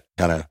me that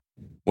kind of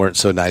weren't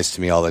so nice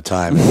to me all the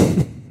time.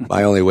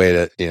 My only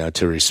way to,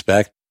 to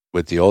respect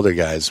with the older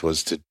guys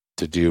was to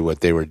do what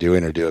they were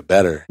doing or do it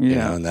better,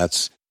 and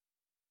that's,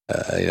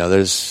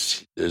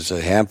 there's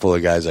a handful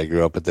of guys I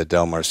grew up at the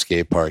Del Mar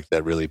Skate Park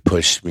that really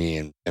pushed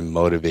me and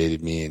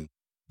motivated me and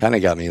kind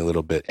of got me a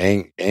little bit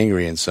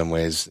angry in some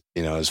ways,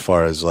 as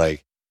far as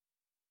like,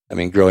 I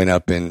mean, growing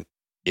up in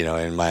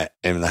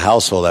the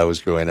household I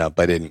was growing up,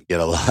 I didn't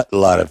get a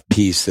lot of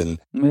peace, and,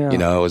 it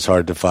was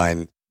hard to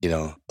find,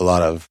 a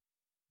lot of,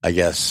 I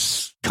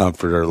guess,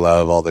 comfort or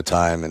love all the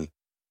time.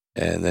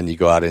 And then you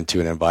go out into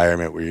an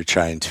environment where you're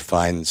trying to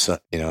find,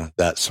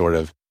 that sort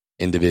of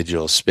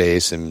individual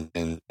space and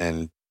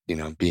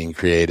being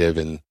creative.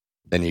 And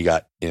then you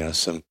got,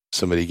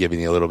 somebody giving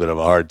you a little bit of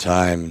a hard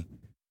time,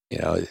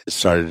 it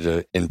started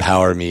to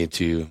empower me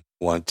to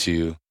want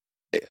to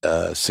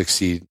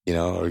succeed,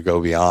 or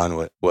go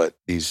beyond what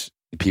these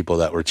people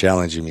that were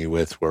challenging me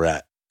with were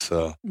at.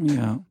 So,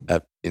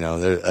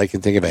 I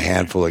can think of a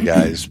handful of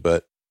guys,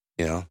 but,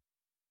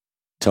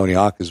 Tony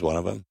Hawk is one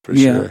of them for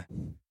sure.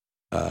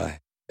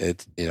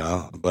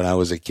 When I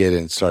was a kid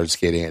and started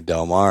skating at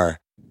Del Mar,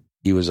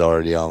 he was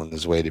already on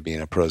his way to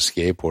being a pro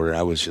skateboarder.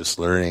 I was just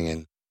learning,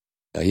 and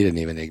he didn't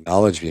even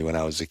acknowledge me when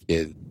I was a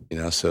kid,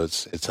 so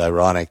it's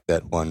ironic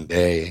that one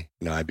day,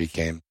 I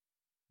became,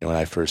 when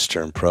I first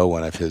turned pro,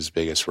 one of his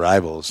biggest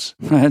rivals.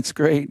 That's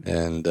great.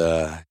 And,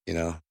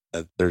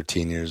 at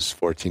 13 years,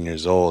 14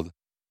 years old,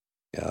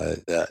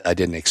 I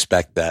didn't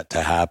expect that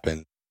to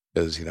happen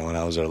because, when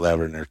I was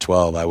 11 or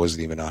 12, I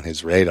wasn't even on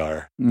his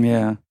radar.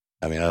 Yeah.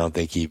 I mean, I don't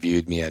think he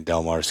viewed me at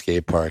Del Mar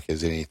Skate Park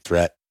as any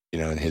threat,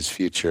 in his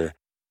future.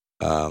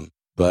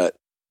 But,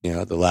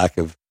 the lack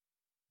of,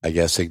 I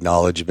guess,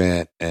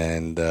 acknowledgement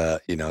and, the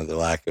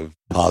lack of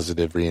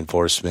positive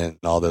reinforcement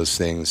and all those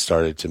things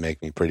started to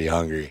make me pretty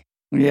hungry.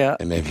 Yeah.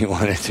 And made me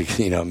wanted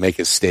to, make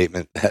a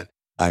statement that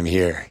I'm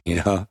here,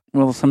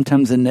 Well,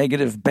 sometimes the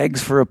negative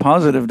begs for a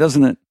positive,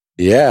 doesn't it?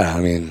 Yeah.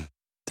 I mean,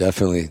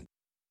 definitely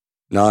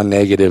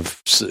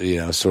non-negative,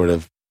 sort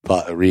of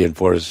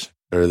reinforce,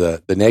 or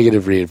the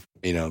negative,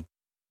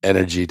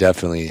 energy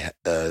definitely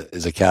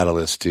is a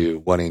catalyst to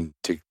wanting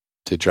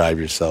to drive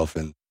yourself.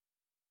 And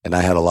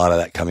I had a lot of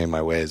that coming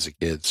my way as a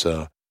kid.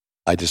 So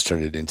I just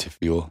turned it into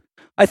fuel.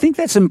 I think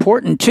that's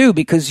important too,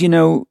 because,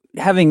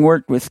 having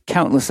worked with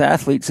countless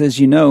athletes, as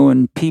you know,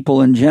 and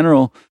people in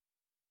general,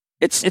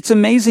 it's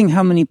amazing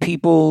how many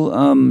people,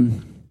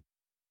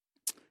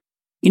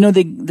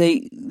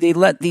 they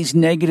let these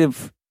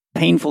negative,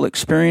 painful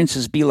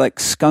experiences be like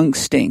skunk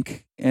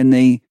stink, and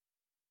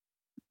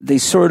they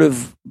sort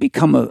of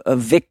become a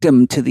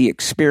victim to the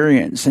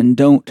experience and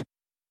don't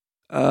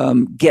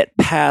get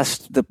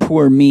past the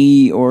poor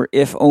me, or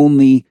if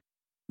only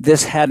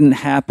this hadn't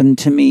happened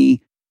to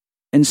me.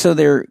 And so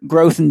their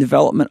growth and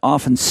development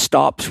often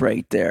stops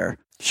right there.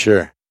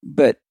 Sure.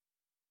 But,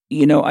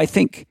 I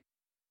think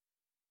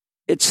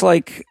it's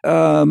like,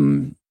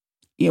 when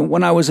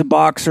I was a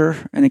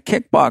boxer and a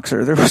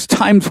kickboxer, there was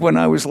times when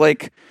I was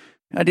like,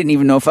 I didn't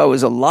even know if I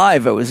was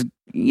alive. I was,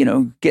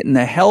 getting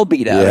the hell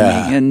beat out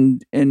of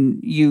me. And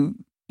you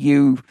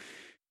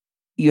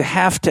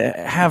have to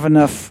have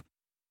enough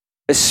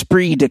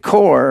esprit de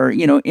corps,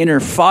 inner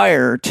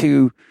fire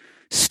to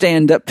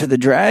stand up to the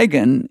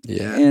dragon.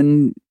 Yeah.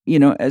 And,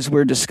 as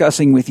we're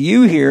discussing with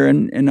you here,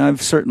 and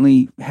I've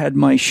certainly had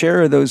my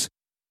share of those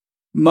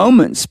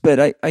moments,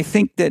 but I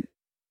think that,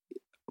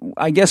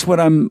 I guess what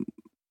I'm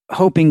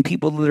hoping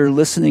people that are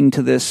listening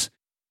to this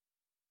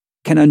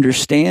can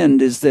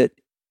understand is that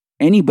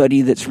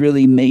anybody that's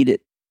really made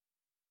it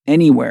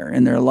anywhere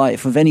in their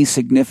life of any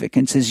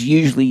significance has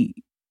usually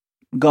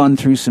gone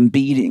through some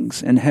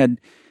beatings and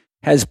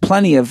has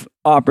plenty of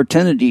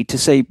opportunity to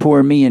say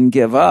poor me and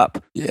give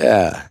up.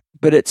 Yeah.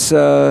 But it's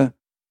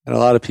and a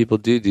lot of people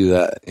do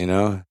that,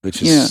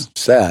 which is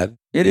sad.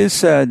 It is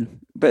sad.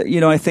 But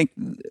I think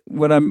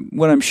what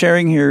I'm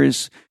sharing here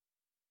is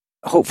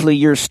hopefully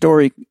your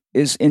story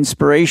is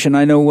inspiration.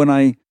 I know when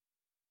I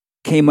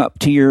came up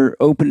to your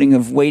opening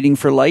of Waiting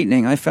for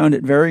Lightning, I found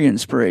it very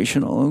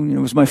inspirational. It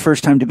was my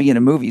first time to be in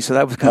a movie, so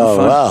that was kind of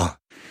fun. Wow.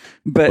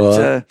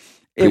 But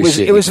it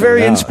was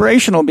very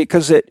inspirational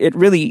because it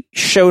really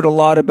showed a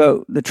lot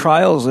about the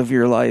trials of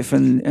your life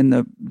and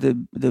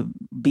the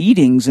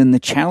beatings and the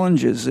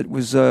challenges. It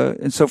was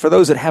and so for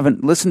those that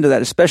haven't listened to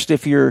that, especially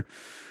if you're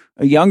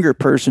a younger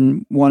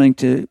person wanting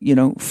to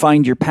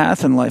find your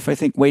path in life, I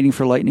think Waiting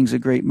for Lightning is a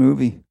great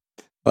movie.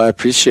 Well, I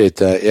appreciate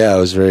that. Yeah, I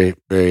was very,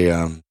 very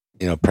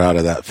proud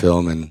of that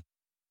film,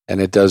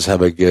 and it does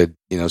have a good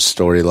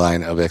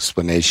storyline of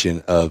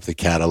explanation of the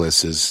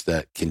catalysts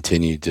that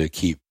continue to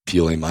keep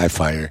fueling my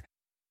fire.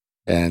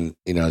 And,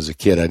 as a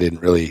kid, I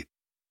didn't really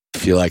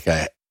feel like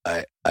I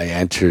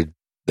entered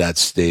that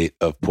state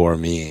of poor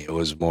me. It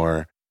was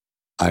more,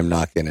 I'm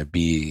not going to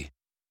be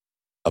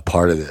a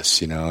part of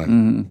this, and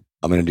I'm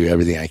going to do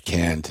everything I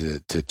can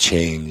to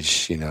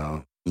change,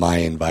 my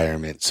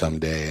environment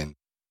someday.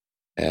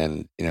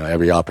 And,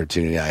 every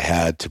opportunity I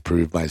had to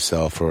prove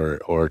myself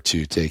or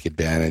to take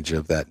advantage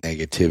of that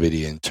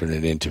negativity and turn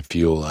it into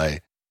fuel, I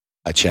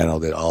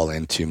channeled it all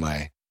into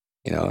my,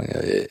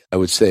 I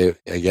would say,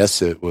 I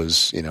guess it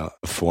was,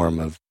 a form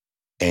of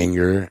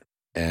anger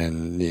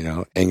and,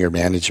 anger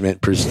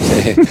management per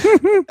se,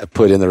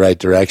 put in the right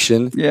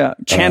direction. Yeah.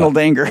 Channeled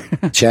anger.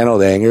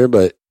 Channeled anger.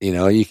 But,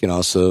 you can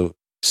also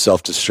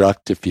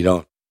self-destruct if you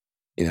don't,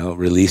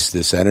 release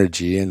this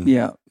energy.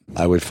 And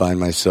I would find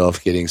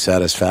myself getting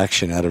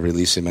satisfaction out of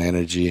releasing my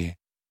energy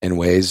in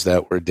ways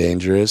that were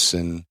dangerous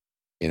and,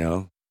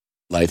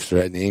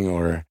 life-threatening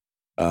or,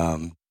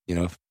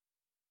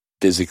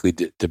 physically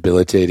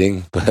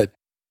debilitating. But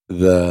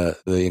the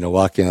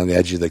walking on the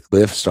edge of the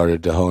cliff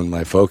started to hone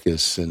my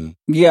focus and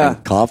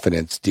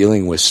confidence,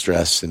 dealing with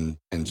stress and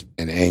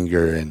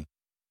anger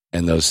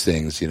and those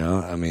things.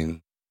 I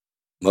mean,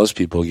 most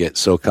people get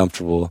so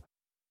comfortable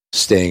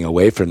staying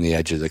away from the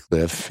edge of the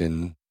cliff,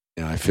 and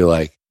I feel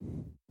like,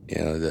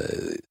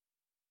 a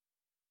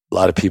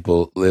lot of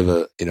people live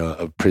a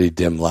pretty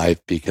dim life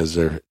because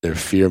their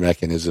fear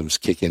mechanisms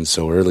kick in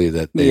so early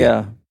that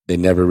they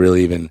never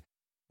really even,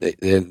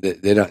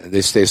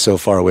 they stay so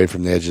far away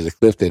from the edge of the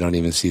cliff, they don't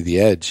even see the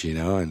edge,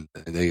 and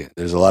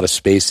there's a lot of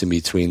space in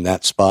between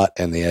that spot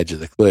and the edge of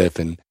the cliff.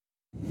 And,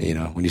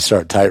 when you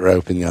start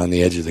tightroping on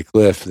the edge of the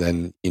cliff,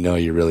 then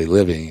you're really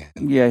living.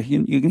 Yeah,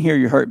 you can hear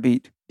your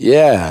heartbeat.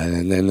 Yeah,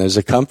 and then there's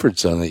a comfort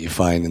zone that you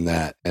find in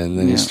that, and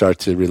then you start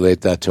to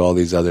relate that to all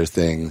these other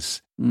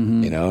things,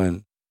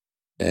 and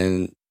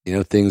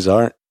things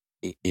aren't,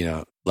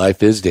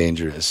 life is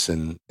dangerous,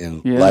 and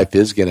life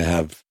is going to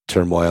have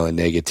turmoil and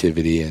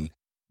negativity, and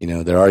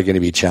there are going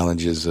to be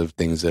challenges of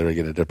things that are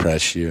going to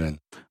depress you. And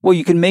well,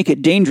 you can make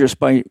it dangerous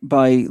by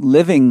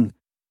living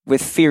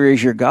with fear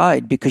as your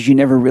guide, because you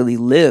never really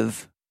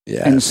live.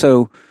 Yeah. And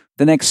so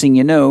the next thing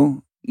you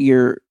know,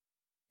 you're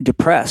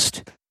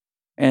depressed.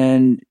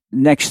 And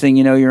next thing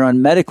you know, you're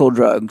on medical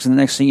drugs. And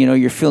the next thing you know,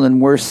 you're feeling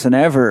worse than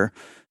ever.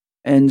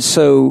 And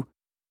so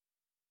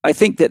I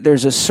think that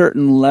there's a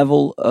certain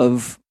level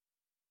of,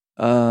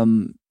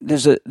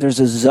 there's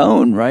a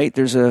zone, right?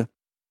 There's a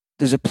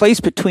place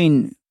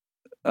between,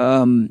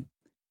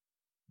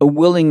 a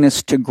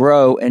willingness to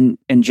grow and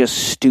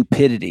just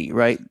stupidity,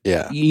 right?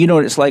 Yeah. You know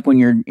what it's like when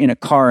you're in a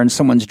car and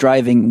someone's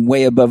driving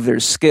way above their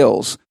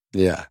skills.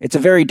 Yeah. It's a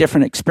very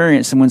different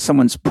experience than when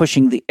someone's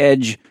pushing the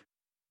edge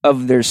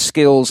of their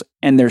skills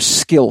and they're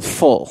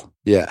skillful.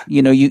 Yeah.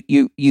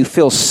 You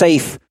feel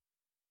safe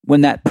when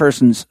that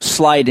person's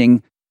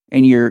sliding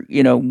and you're,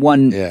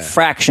 one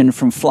fraction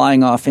from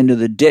flying off into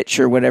the ditch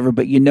or whatever,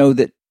 but you know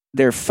that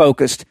they're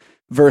focused,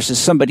 versus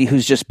somebody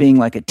who's just being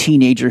like a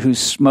teenager who's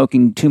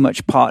smoking too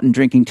much pot and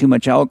drinking too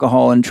much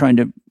alcohol and trying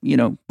to,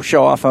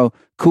 show off how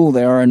cool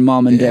they are in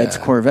mom and dad's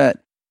Corvette.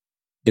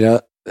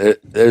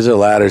 There's a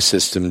ladder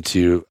system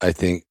to, I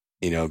think,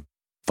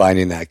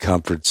 finding that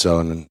comfort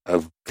zone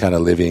of kind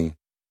of living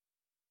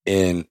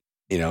in,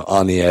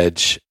 on the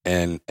edge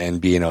and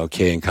being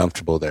okay and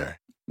comfortable there.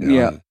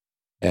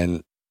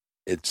 And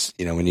it's,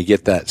 when you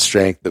get that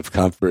strength of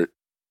comfort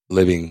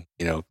living,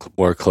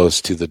 more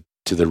close to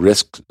the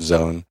risk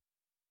zone,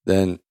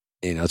 then,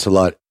 it's a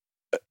lot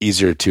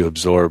easier to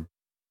absorb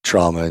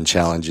trauma and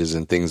challenges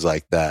and things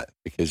like that,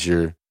 because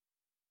you've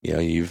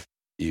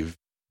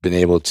been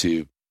able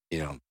to,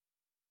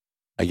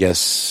 I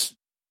guess,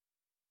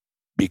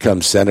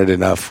 become centered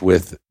enough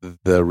with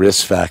the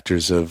risk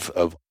factors of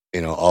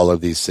all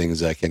of these things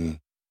that can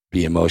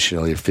be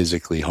emotionally or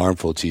physically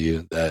harmful to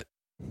you, that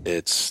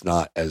it's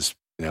not as,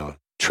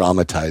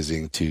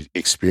 traumatizing to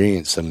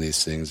experience some of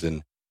these things.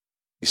 And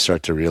you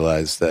start to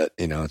realize that,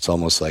 it's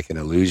almost like an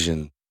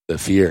illusion, the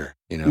fear,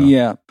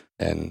 Yeah.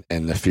 And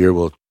the fear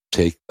will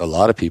take a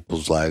lot of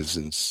people's lives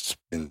and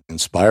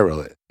spiral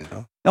it,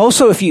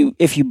 Also, if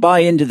you buy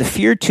into the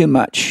fear too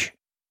much,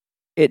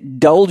 it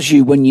dulls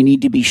you when you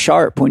need to be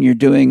sharp, when you're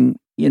doing,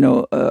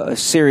 a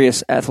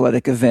serious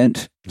athletic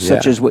event,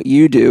 such as what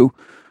you do,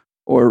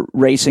 or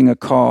racing a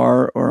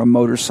car or a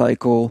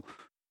motorcycle,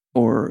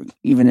 or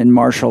even in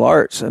martial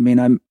arts. I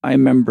mean, I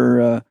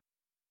remember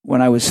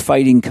when I was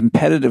fighting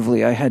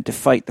competitively, I had to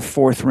fight the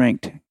 4th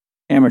ranked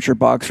amateur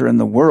boxer in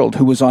the world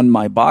who was on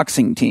my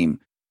boxing team.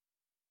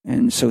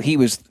 And so he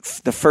was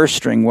the 1st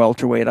string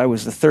welterweight. I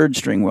was the 3rd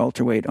string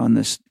welterweight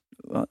on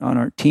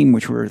our team,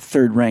 which were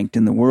 3rd ranked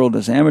in the world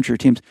as amateur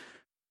teams.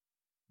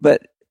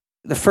 But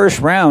the first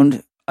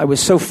round, I was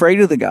so afraid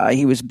of the guy.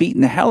 He was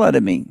beating the hell out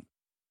of me.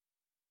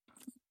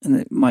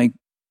 And my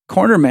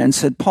cornerman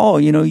said, "Paul,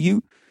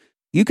 you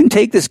can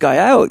take this guy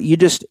out. You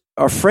just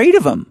are afraid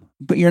of him,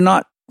 but you're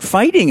not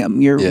fighting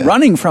him. You're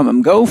running from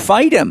him. Go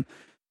fight him."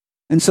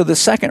 And so the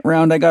 2nd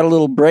round, I got a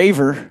little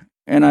braver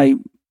and I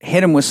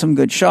hit him with some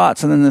good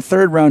shots. And then the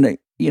 3rd round,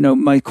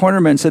 my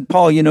cornerman said,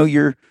 "Paul,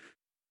 you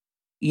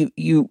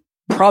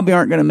probably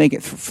aren't going to make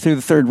it through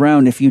the 3rd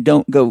round if you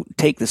don't go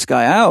take this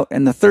guy out."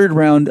 And the 3rd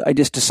round, I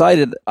just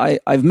decided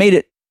I've made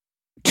it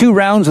 2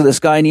 rounds with this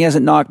guy and he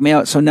hasn't knocked me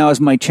out. So now is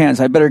my chance.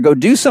 I better go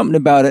do something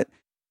about it.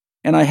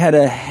 And I had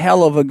a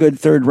hell of a good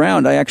 3rd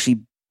round. I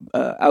actually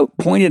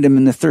outpointed him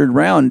in the 3rd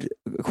round,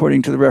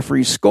 according to the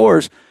referee's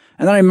scores.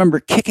 And then I remember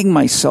kicking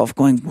myself,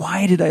 going,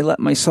 why did I let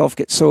myself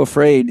get so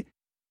afraid?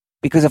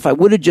 Because if I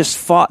would have just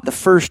fought the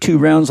first 2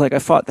 rounds like I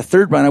fought the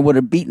 3rd round, I would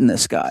have beaten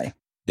this guy.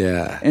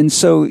 Yeah. And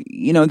so,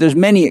 there's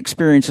many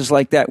experiences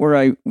like that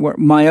where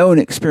my own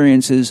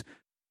experiences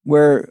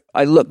where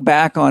I look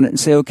back on it and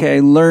say, okay, I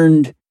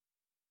learned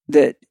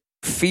that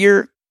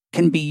fear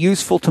can be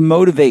useful to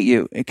motivate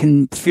you.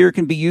 Fear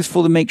can be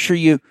useful to make sure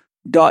you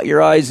dot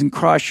your I's and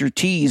cross your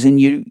T's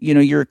and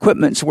your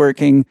equipment's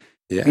working.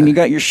 Yeah. And you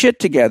got your shit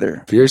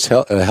together. Fear's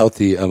a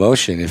healthy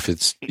emotion if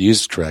it's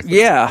used correctly.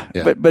 Yeah.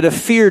 But if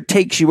fear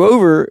takes you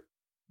over,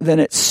 then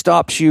it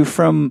stops you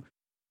from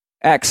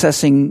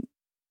accessing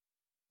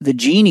the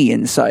genie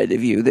inside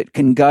of you that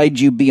can guide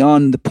you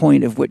beyond the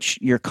point of which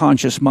your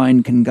conscious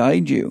mind can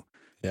guide you.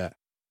 Yeah.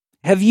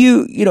 Have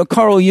you,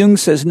 Carl Jung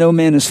says no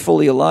man is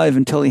fully alive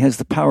until he has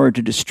the power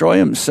to destroy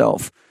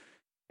himself.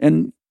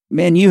 And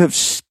man, you have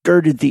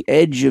skirted the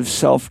edge of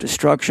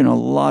self-destruction a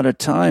lot of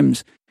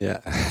times. Yeah.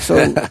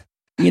 So,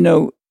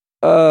 your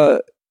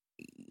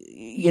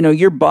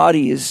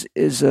body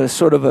is a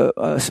sort of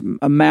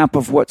a map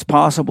of what's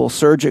possible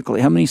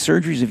surgically. How many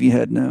surgeries have you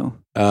had now?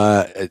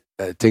 I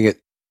think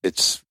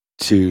it's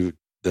to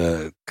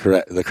the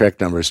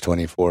correct number is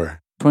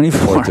 24.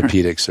 24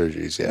 orthopedic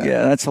surgeries.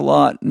 Yeah, that's a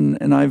lot.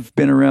 And I've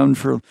been around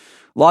for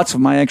lots of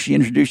them. I actually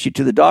introduced you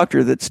to the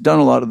doctor that's done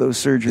a lot of those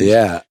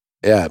surgeries.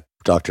 Yeah.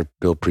 Dr.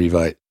 Bill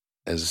Previte,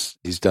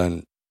 he's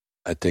done,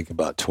 I think,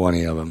 about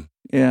 20 of them.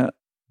 Yeah.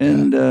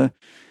 And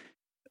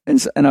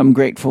I'm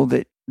grateful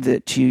that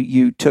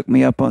you took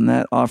me up on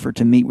that offer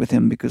to meet with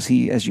him, because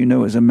he, as you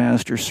know, is a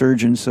master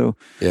surgeon. So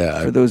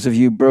for those of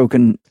you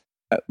broken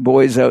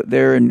boys out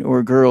there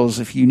or girls,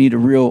 if you need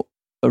a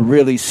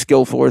really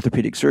skillful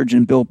orthopedic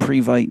surgeon, Bill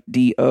Previte,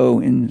 DO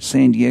in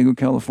San Diego,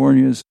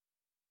 California is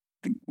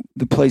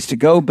the place to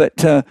go.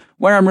 But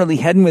where I'm really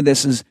heading with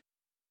this is,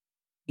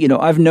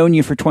 I've known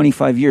you for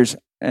 25 years,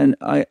 and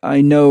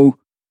I know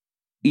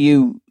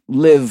you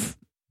live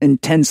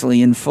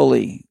intensely and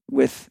fully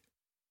with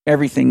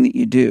everything that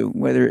you do,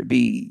 whether it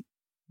be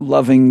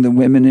loving the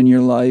women in your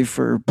life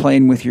or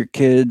playing with your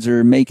kids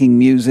or making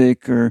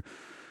music or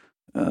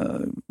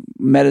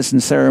medicine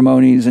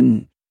ceremonies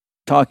and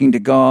talking to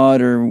God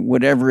or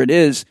whatever it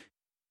is.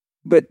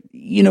 But,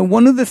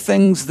 one of the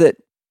things that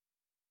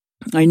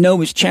I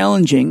know is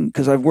challenging,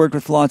 because I've worked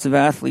with lots of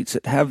athletes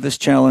that have this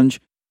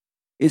challenge,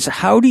 is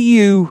how do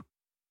you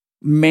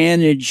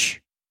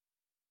manage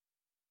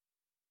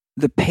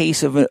the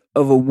pace of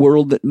a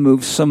world that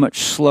moves so much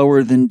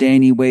slower than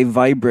Danny Way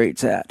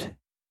vibrates at?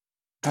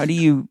 How do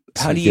you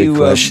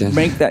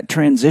make that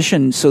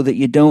transition so that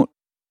you don't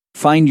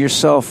find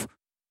yourself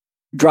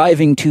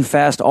driving too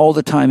fast all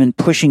the time and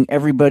pushing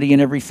everybody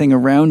and everything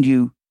around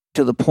you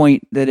to the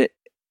point that it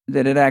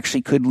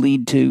actually could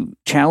lead to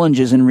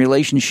challenges in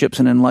relationships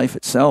and in life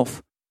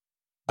itself?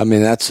 I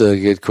mean, that's a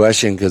good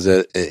question, because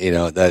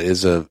that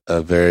is a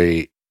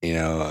very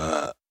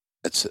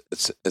it's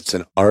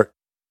an art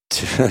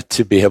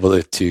to be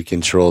able to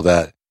control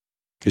that,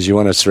 because you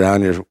want to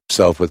surround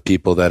yourself with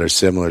people that are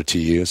similar to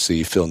you, so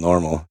you feel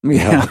normal.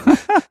 Yeah.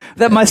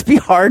 That must be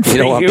hard for you.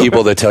 You don't want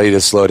people to tell you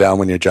to slow down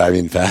when you're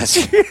driving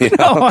fast.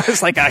 No,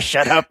 it's like,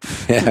 shut up.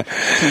 Yeah.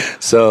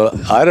 So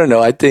I don't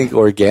know. I think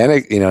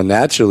organic,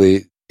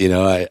 naturally,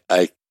 I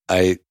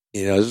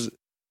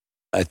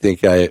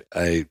think I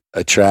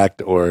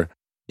attract or,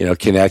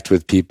 connect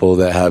with people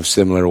that have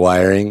similar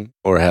wiring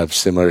or have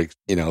similar,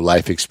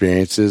 life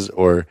experiences,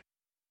 or,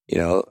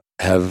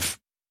 have,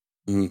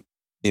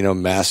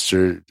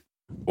 mastered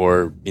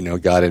or,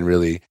 gotten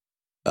really,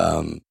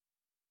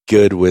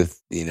 good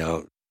with,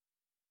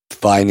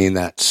 finding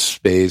that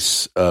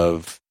space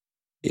of,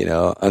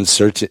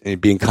 uncertainty,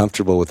 being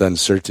comfortable with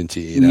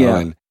uncertainty,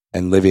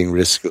 and living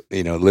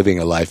living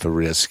a life of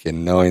risk,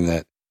 and knowing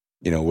that,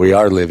 we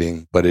are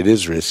living, but it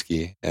is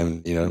risky,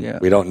 and,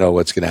 we don't know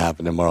what's going to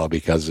happen tomorrow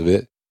because of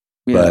it.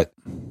 Yeah. But,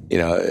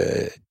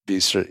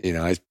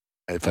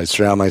 if I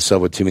surround myself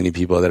with too many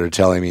people that are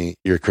telling me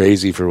you're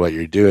crazy for what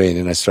you're doing,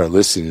 and I start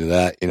listening to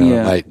that, it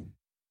might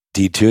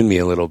detune me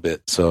a little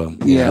bit. So,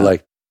 I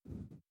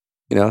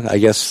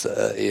guess,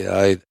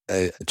 I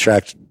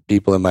attract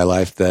people in my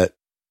life that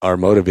are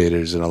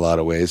motivators in a lot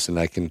of ways, and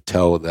I can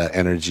tell that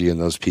energy in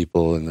those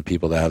people, and the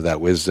people that have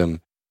that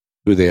wisdom,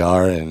 who they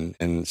are, and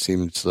it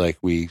seems like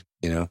we,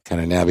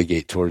 kind of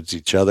navigate towards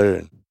each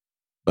other.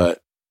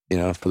 But,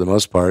 for the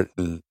most part,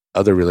 in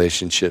other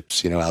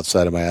relationships,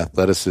 outside of my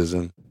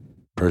athleticism,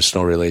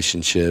 personal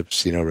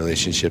relationships,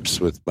 relationships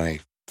with my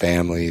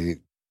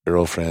family,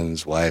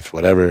 girlfriends, wife,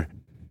 whatever,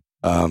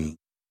 can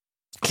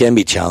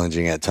be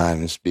challenging at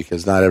times,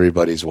 because not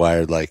everybody's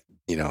wired like,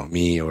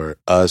 me or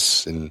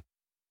us, and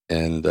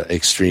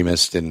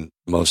extremist in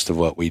most of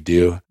what we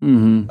do.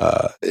 Mm-hmm.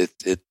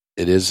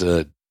 It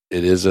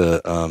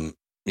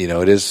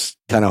is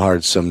kind of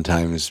hard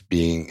sometimes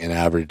being an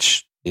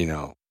average,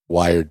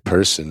 wired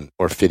person,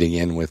 or fitting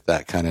in with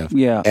that kind of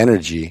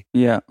energy.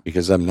 Yeah.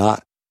 Because I'm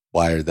not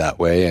wired that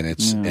way, and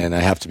and I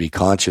have to be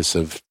conscious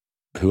of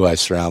who I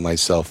surround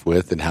myself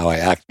with and how I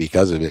act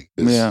because of it.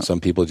 Because some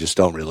people just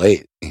don't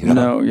relate.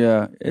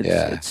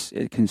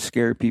 It can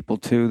scare people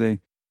too.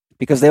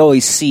 Because they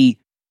always see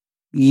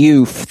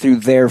you through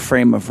their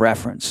frame of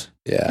reference.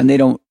 Yeah. And they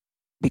don't,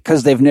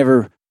 because they've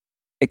never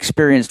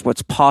experienced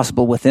what's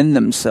possible within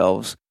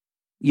themselves,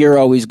 you're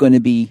always going to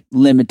be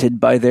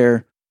limited by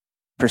their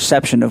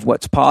perception of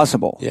what's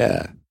possible.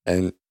 Yeah.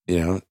 And,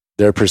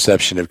 their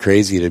perception of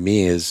crazy to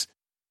me is,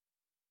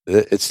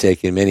 it's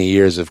taken many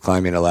years of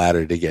climbing a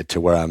ladder to get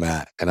to where I'm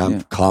at, and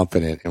I'm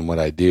confident in what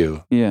I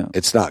do. Yeah.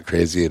 It's not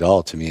crazy at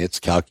all to me. It's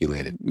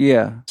calculated.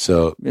 Yeah.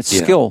 So it's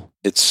skill.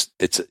 It's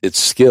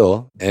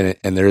skill. And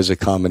there is a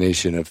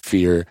combination of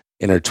fear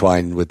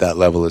intertwined with that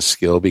level of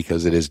skill,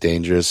 because it is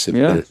dangerous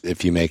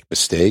if you make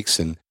mistakes,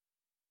 and,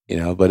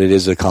 but it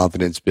is a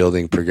confidence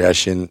building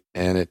progression,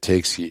 and it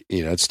takes,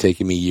 it's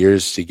taken me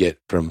years to get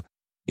from,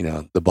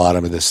 the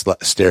bottom of this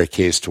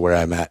staircase to where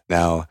I'm at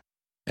now.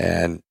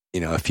 And,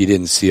 if you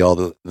didn't see all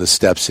the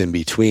steps in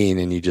between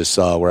and you just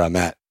saw where I'm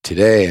at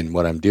today and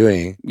what I'm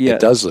doing, it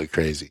does look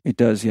crazy. It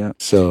does, yeah.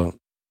 So,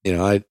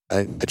 I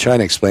try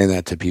and explain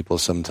that to people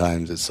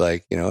sometimes. It's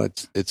like,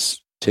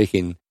 it's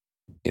taking,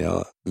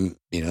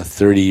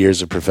 30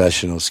 years of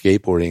professional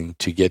skateboarding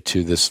to get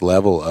to this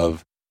level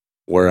of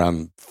where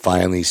I'm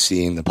finally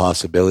seeing the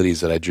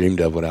possibilities that I dreamed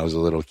of when I was a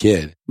little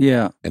kid.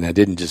 Yeah. And I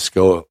didn't just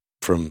go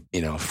from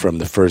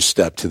the first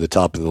step to the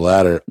top of the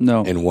ladder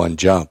in one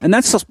jump. And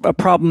that's a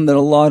problem that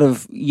a lot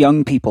of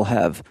young people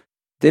have.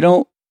 They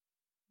don't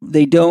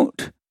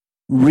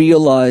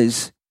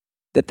realize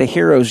that the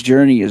hero's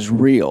journey is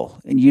real,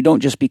 and you don't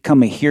just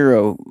become a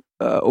hero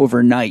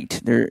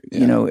overnight.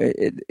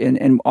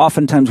 And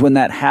oftentimes when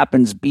that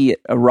happens, be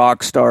it a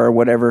rock star or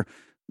whatever,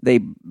 they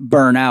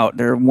burn out.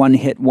 They're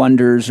one-hit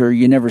wonders, or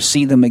you never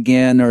see them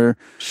again, or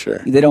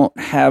they don't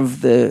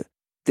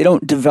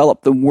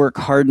develop the work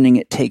hardening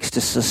it takes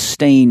to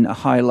sustain a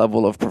high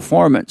level of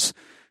performance.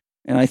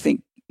 And I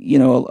think,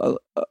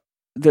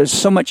 there's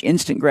so much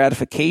instant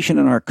gratification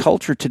in our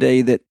culture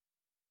today that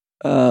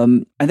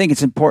I think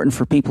it's important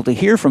for people to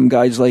hear from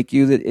guys like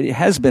you that it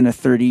has been a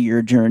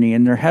 30-year journey,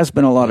 and there has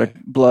been a lot of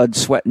blood,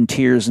 sweat, and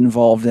tears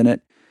involved in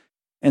it,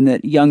 and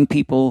that young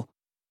people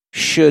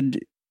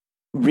should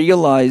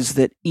realize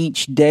that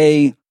each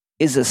day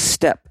is a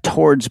step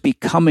towards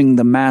becoming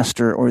the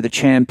master or the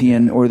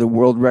champion or the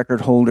world record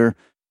holder,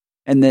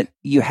 and that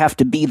you have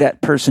to be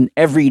that person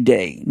every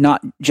day,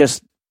 not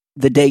just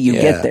the day you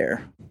get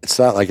there. It's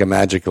not like a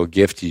magical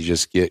gift you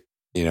just get,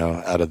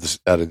 out of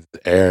the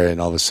air, and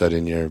all of a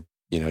sudden you're,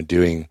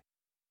 doing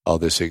all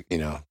this,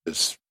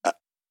 this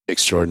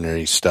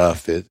extraordinary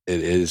stuff. It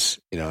is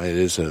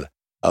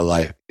a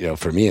life,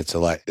 for me, it's a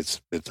life.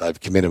 I've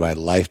committed my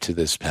life to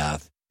this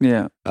path.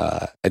 Yeah.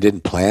 I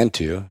didn't plan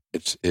to.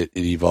 It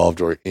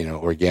evolved,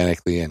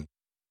 organically and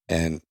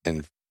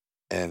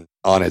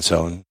on its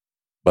own.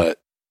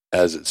 But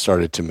as it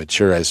started to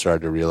mature, I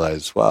started to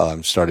realize, wow,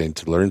 I'm starting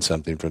to learn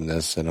something from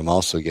this, and I'm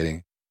also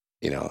getting,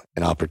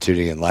 an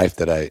opportunity in life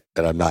that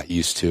I'm not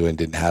used to and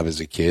didn't have as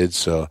a kid.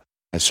 So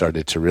I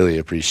started to really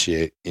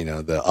appreciate,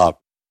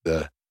 the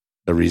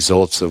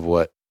results of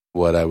what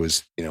I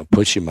was,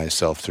 pushing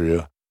myself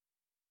through,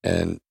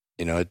 and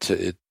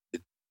there's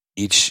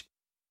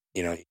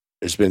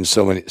been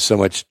so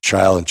much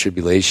trial and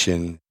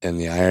tribulation, and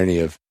the irony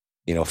of,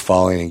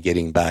 falling and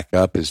getting back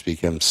up has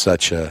become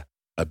such a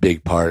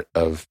big part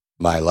of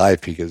my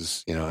life,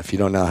 because, if you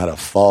don't know how to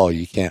fall,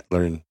 you can't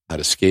learn how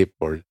to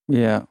skateboard.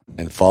 Yeah.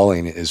 And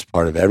falling is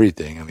part of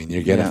everything. I mean,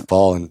 you're going to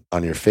fall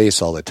on your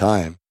face all the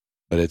time,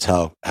 but it's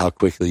how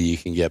quickly you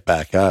can get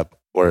back up.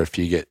 Or if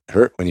you get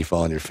hurt when you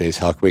fall on your face,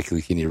 how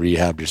quickly can you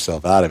rehab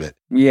yourself out of it?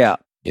 Yeah.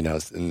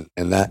 And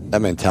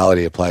that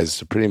mentality applies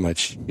to pretty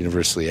much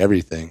universally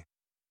everything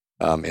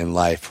in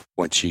life.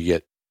 Once you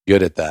get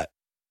good at that,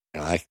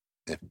 I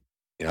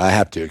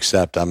have to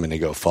accept I'm going to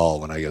go fall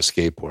when I go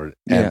skateboard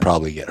and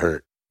probably get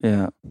hurt.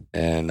 Yeah.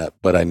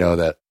 But I know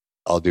that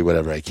I'll do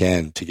whatever I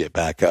can to get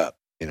back up,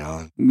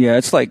 Yeah,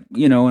 it's like,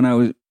 when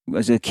I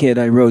was a kid,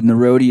 I rode in the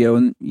rodeo,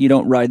 and you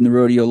don't ride in the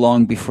rodeo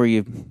long before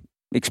you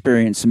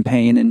experience some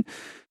pain. And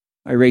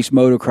I raced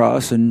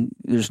motocross, and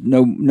there's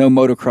no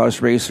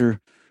motocross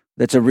racer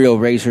that's a real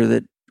racer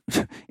that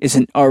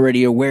isn't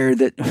already aware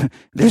that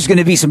there's going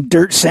to be some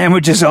dirt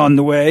sandwiches on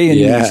the way,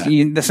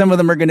 and some of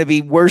them are going to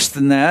be worse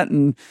than that.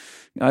 And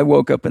I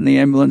woke up in the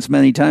ambulance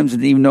many times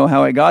and didn't even know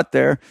how I got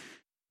there.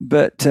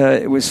 But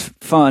it was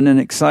fun and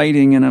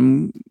exciting, and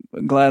I'm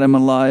glad I'm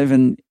alive.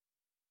 And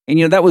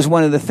that was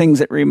one of the things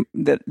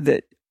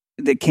that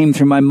came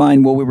through my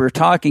mind while we were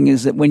talking,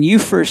 is that when you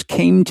first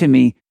came to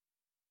me,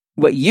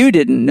 what you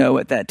didn't know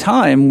at that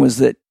time was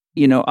that,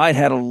 I'd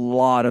had a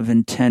lot of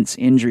intense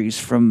injuries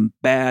from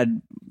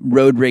bad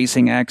road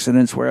racing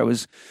accidents where I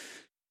was,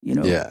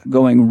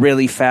 going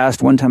really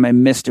fast. One time I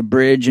missed a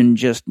bridge and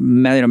just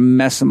made a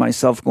mess of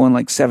myself going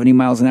like 70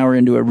 miles an hour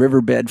into a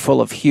riverbed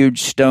full of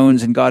huge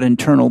stones, and got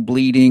internal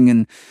bleeding,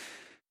 and,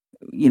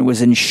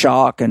 was in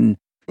shock. And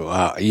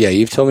wow. Yeah,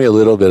 you've told me a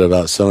little bit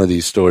about some of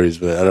these stories,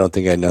 but I don't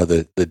think I know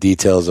the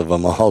details of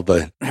them all.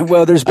 But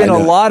well, there's been a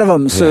lot of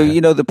them. So,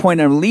 the point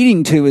I'm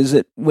leading to is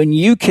that when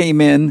you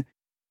came in,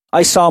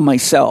 I saw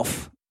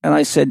myself. And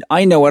I said,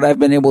 I know what I've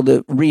been able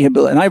to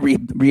rehabilitate. And I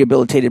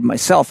rehabilitated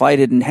myself. I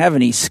didn't have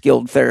any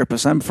skilled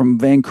therapists. I'm from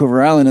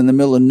Vancouver Island in the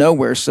middle of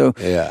nowhere. So,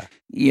 the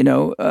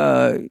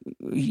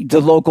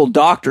local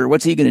doctor,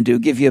 what's he going to do?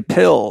 Give you a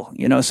pill?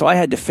 So I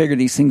had to figure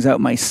these things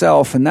out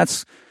myself. And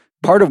that's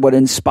part of what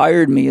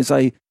inspired me, is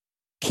I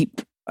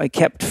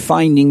kept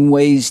finding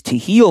ways to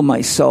heal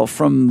myself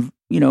from,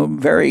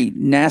 very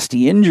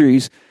nasty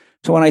injuries.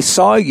 So when I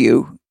saw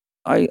you,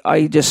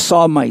 I just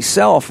saw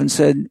myself and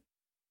said,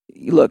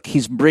 look,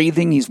 he's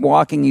breathing, he's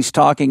walking, he's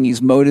talking,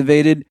 he's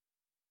motivated.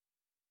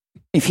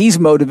 If he's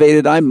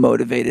motivated, I'm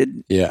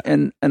motivated. Yeah.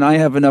 And I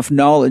have enough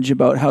knowledge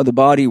about how the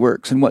body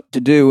works and what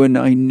to do. And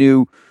I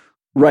knew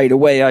right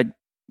away, I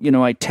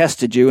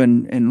tested you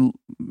and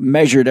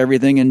measured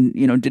everything and,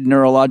 did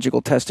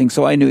neurological testing.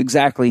 So I knew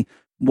exactly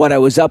what I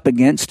was up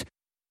against.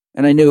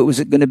 And I knew it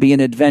was going to be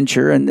an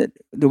adventure and that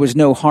there was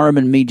no harm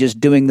in me just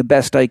doing the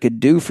best I could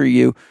do for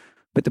you.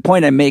 But the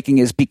point I'm making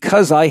is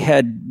because I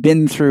had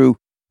been through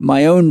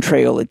my own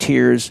trail of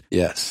tears,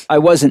 yes, I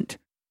wasn't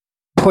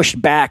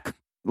pushed back.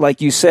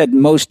 Like you said,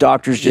 most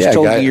doctors just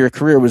told you your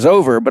career was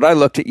over. But I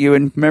looked at you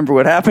and remember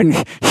what happened.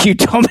 You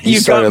told me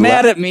you got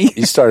mad at me.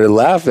 You started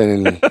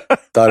laughing and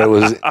thought it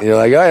was, you're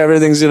like, oh,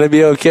 everything's going to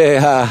be okay.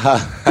 Ha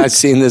ha. I've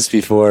seen this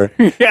before.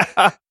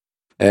 Yeah.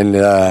 And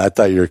I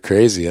thought you were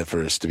crazy at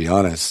first, to be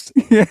honest.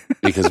 Yeah.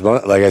 Because,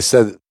 like I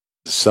said,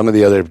 some of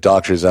the other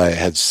doctors I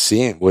had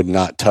seen would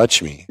not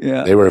touch me.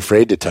 Yeah. They were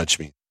afraid to touch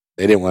me.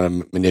 They didn't want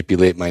to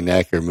manipulate my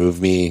neck or move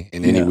me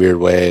in any weird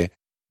way.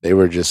 They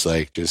were just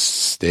like, just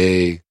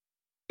stay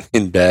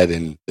in bed.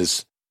 And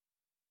this,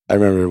 I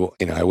remember,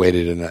 I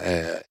waited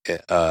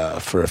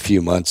for a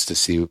few months to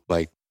see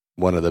like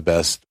one of the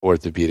best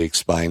orthopedic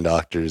spine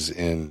doctors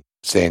in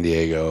San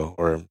Diego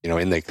or,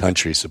 in the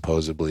country,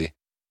 supposedly.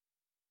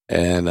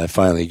 And I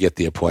finally get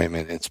the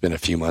appointment. It's been a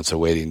few months of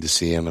waiting to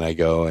see him. And I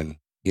go and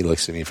he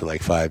looks at me for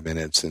like 5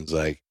 minutes and is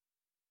like,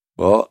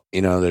 well,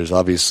 there's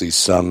obviously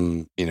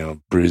some,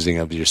 bruising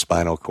of your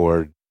spinal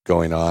cord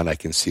going on. I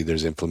can see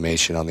there's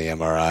inflammation on the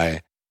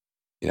MRI.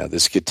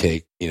 This could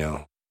take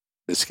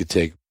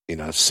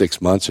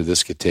 6 months, or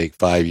this could take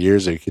 5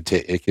 years, or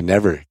it could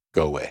never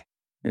go away.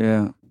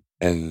 Yeah.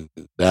 And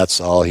that's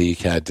all he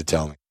had to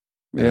tell me.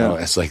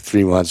 It's like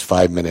 3 months,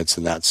 5 minutes.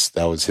 And that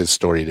was his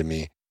story to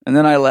me. And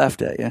then I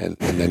laughed at you. And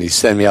then he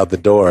sent me out the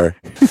door.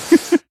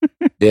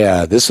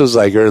 Yeah, this was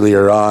like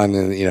earlier on,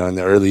 and in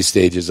the early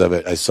stages of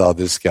it, I saw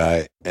this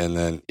guy, and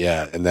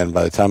then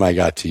by the time I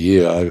got to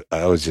you,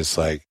 I was just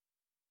like,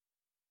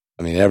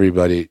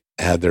 everybody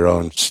had their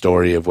own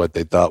story of what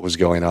they thought was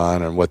going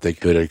on and what they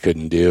could or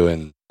couldn't do,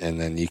 and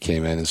then you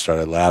came in and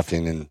started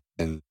laughing,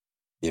 and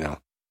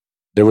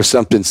there was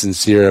something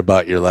sincere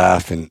about your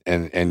laugh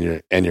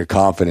and your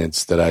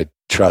confidence that I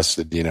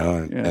trusted,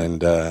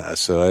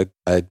 so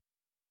I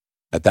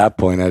at that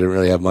point I didn't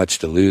really have much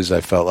to lose.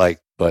 I felt like,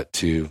 but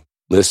to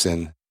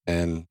listen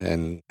and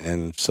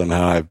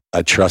somehow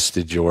I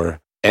trusted your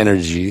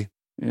energy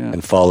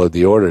and followed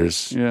the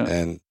orders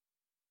and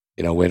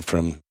went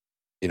from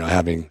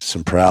having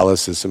some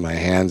paralysis in my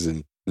hands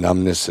and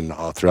numbness and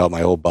all throughout my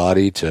whole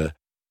body to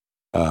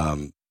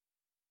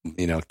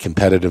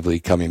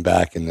competitively coming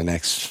back in the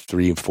next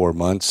 3 or 4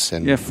 months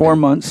and 4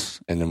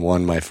 months and then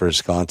won my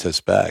first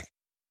contest back.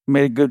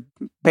 Made a good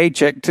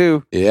paycheck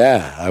too.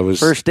 Yeah, I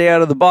was first day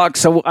out of the box,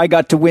 so I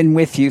got to win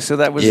with you. So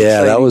that was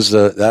exciting. That was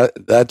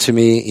that to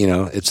me.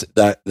 It's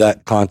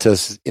that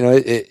contest.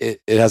 It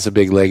has a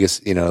big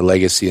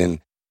legacy, and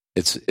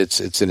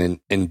it's an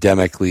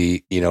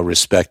endemically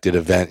respected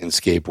event in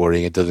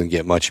skateboarding. It doesn't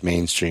get much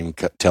mainstream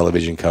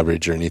television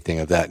coverage or anything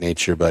of that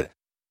nature, but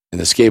in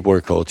the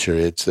skateboard culture,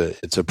 it's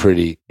a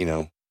pretty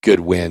good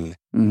win.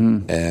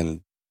 Mm-hmm. And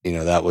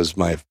that was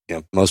my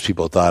most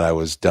people thought I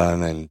was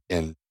done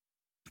and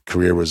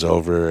career was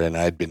over, and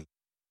I'd been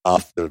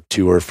off the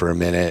tour for a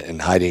minute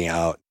and hiding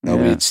out.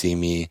 Nobody'd see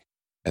me,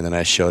 and then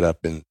I showed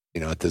up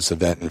at this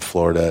event in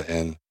Florida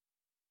and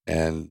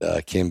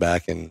came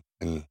back and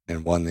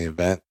won the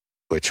event,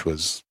 which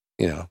was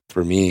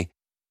for me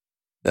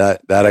that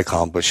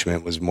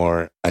accomplishment was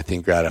more, I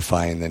think,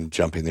 gratifying than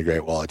jumping the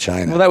Great Wall of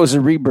China. Well, that was a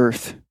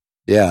rebirth.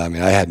 Yeah,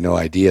 I had no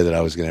idea that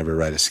I was going to ever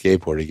ride a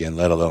skateboard again,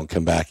 let alone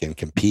come back and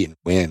compete and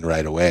win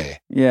right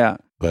away. Yeah.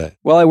 But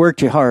I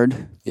worked you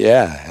hard.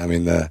 Yeah,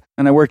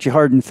 and I worked you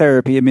hard in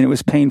therapy. It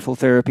was painful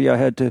therapy. I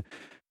had to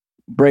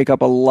break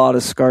up a lot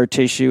of scar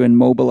tissue and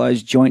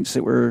mobilize joints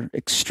that were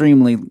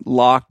extremely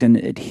locked and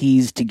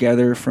adhesed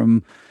together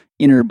from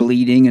inner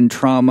bleeding and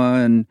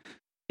trauma. And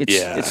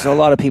it's a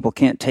lot of people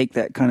can't take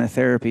that kind of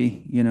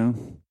therapy.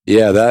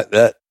 Yeah,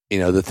 that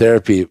the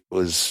therapy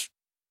was.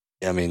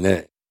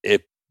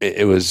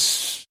 It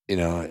was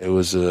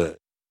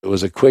it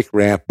was a quick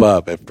ramp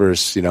up. At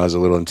first, I was a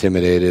little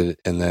intimidated,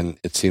 and then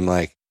it seemed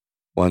like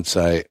once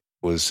I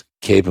was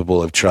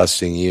capable of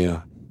trusting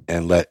you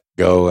and let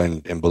go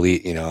and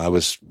believe, I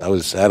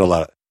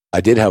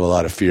did have a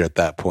lot of fear at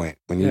that point.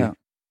 When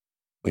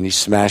you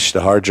smash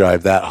the hard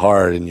drive that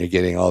hard and you're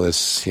getting all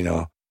this,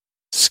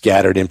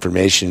 scattered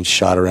information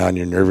shot around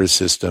your nervous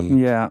system.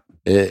 Yeah.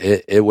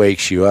 It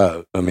wakes you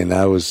up.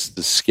 That was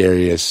the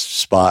scariest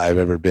spot I've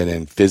ever been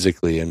in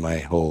physically in my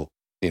whole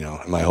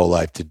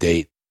life to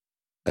date,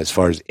 as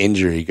far as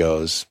injury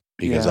goes,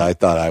 because I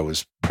thought I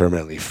was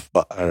permanently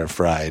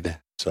fried.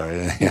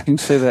 Sorry. You can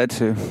say that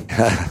too.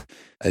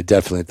 I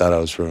definitely thought I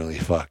was permanently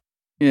fucked.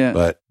 Yeah.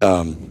 But,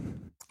 the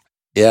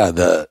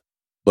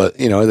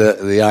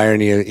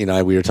irony,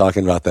 we were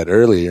talking about that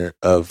earlier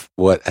of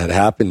what had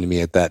happened to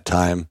me at that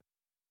time.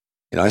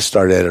 I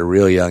started at a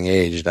real young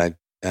age, and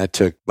I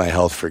took my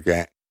health for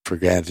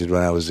granted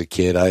when I was a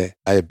kid. I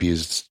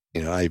abused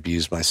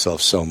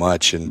myself so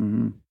much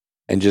and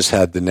just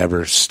had the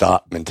never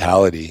stop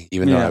mentality.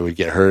 Even though I would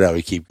get hurt, I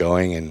would keep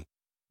going. And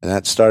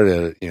that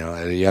started,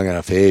 at a young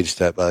enough age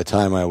that by the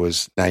time I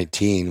was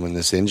 19, when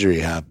this injury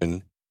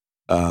happened,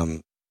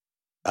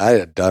 I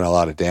had done a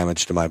lot of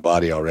damage to my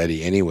body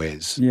already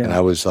anyways. Yeah. And I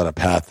was on a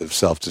path of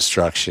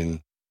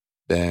self-destruction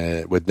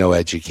with no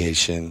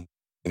education.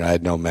 I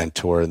had no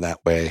mentor in that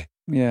way.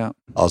 Yeah.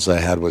 All I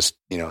had was,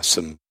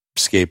 some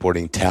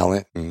skateboarding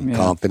talent and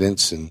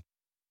confidence.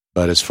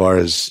 But as far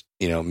as,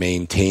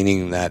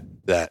 maintaining that,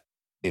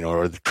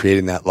 or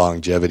creating that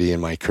longevity in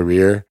my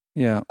career,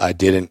 I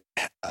didn't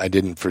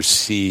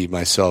foresee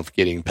myself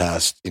getting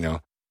past,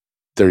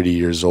 30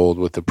 years old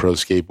with a pro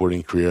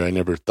skateboarding career.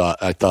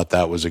 I thought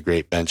that was a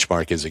great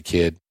benchmark as a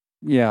kid.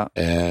 Yeah.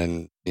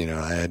 And,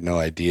 I had no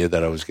idea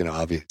that I was going to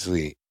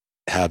obviously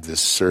have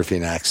this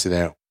surfing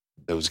accident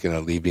that was going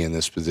to leave me in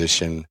this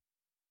position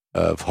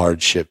of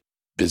hardship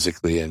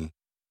physically. And,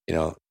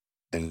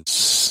 and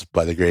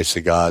by the grace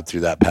of God,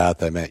 through that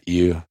path, I met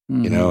you,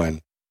 and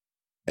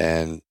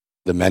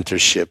the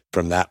mentorship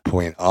from that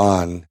point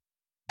on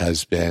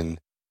has been,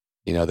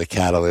 the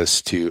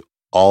catalyst to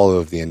all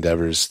of the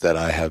endeavors that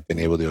I have been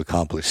able to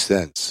accomplish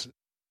since.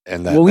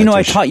 And that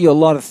I taught you a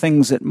lot of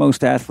things that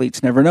most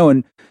athletes never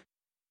know.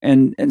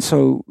 And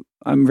so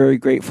I'm very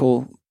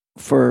grateful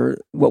for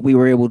what we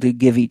were able to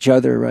give each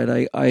other,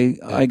 right?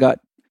 I got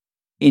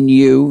in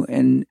you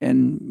and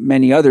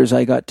many others,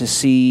 I got to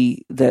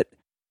see that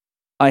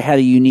I had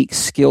a unique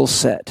skill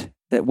set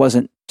that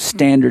wasn't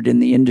standard in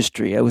the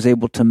industry. I was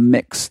able to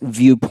mix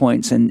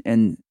viewpoints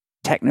and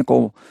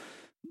technical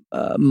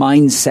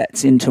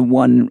mindsets into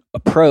one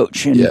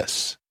approach. And,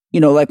 yes.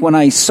 Like when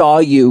I saw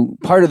you,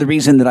 part of the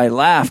reason that I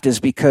laughed is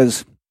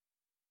because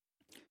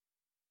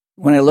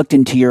when I looked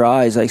into your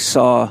eyes, I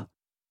saw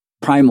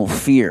primal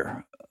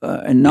fear,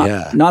 and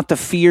not the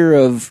fear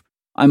of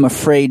I'm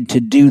afraid to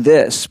do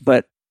this,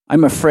 but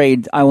I'm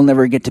afraid I will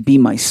never get to be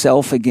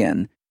myself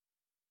again.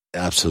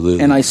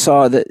 Absolutely. And I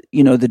saw that,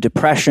 the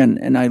depression,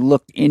 and I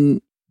looked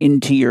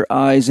into your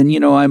eyes, and,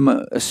 I'm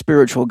a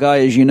spiritual guy,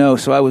 as you know,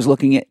 so I was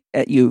looking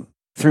at you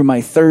through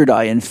my third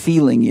eye and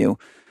feeling you.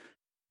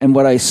 And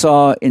what I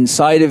saw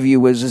inside of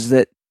you is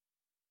that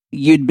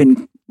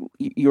you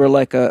were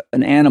like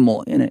an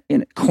animal in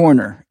a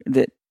corner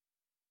that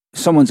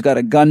someone's got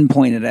a gun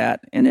pointed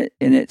at, and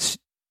it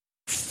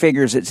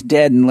figures it's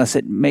dead unless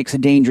it makes a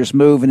dangerous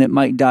move, and it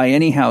might die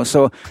anyhow.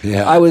 So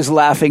I was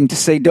laughing to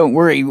say, don't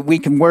worry, we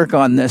can work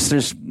on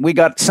this. We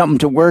got something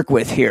to work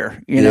with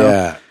here,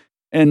 Yeah.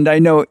 And I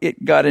know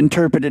it got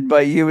interpreted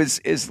by you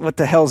as what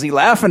the hell's he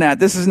laughing at?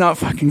 This is not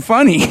fucking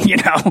funny,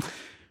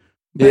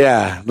 But,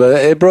 yeah, but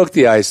it broke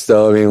the ice,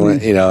 though. I mean,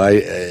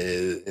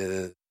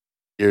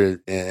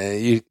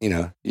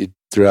 you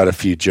threw out a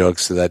few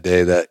jokes that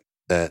day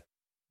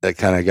that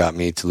kind of got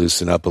me to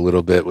loosen up a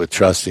little bit with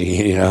trusting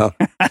you,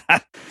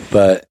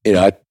 But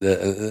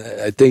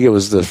I think it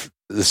was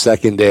the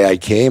second day I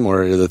came,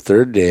 or the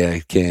third day I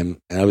came,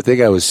 and I would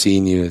think I was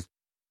seeing you.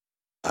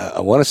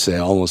 I want to say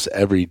almost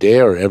every day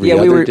or every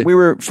other day. We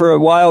were for a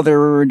while there.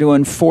 We were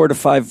doing 4 to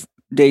 5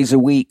 days a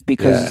week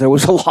because there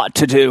was a lot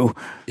to do.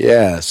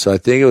 Yeah, so I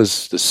think it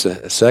was the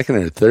second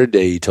or third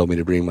day you told me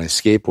to bring my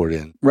skateboard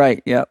in.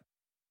 Right. Yep.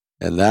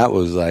 And that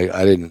was like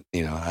I didn't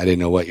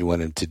know what you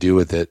wanted to do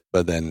with it,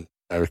 but then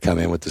I would come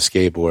in with the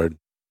skateboard,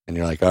 and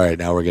you're like, all right,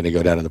 now we're going to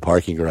go down to the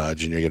parking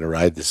garage, and you're going to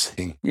ride this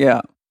thing. Yeah.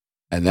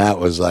 And that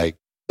was like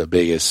the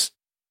biggest.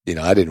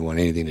 I didn't want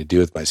anything to do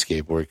with my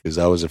skateboard because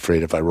I was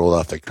afraid if I rolled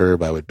off the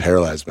curb, I would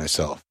paralyze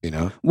myself,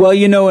 Well,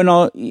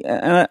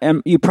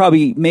 and you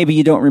probably, maybe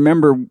you don't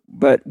remember,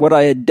 but what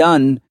I had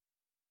done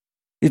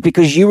is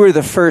because you were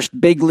the first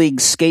big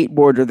league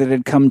skateboarder that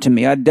had come to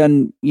me. I'd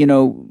done,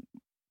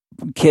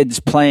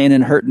 kids playing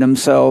and hurting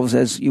themselves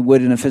as you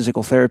would in a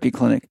physical therapy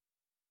clinic.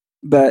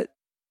 But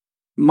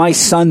my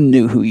son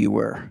knew who you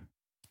were.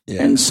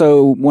 Yeah. And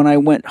so when I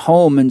went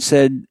home and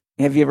said,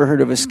 have you ever heard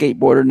of a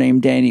skateboarder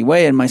named Danny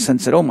Way? And my son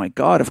said, oh my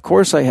God, of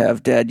course I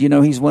have, Dad.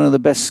 He's one of the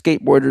best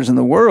skateboarders in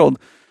the world.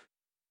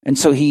 And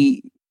so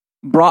he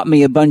brought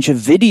me a bunch of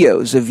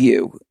videos of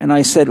you. And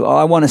I said, well,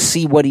 I want to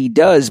see what he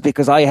does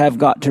because I have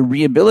got to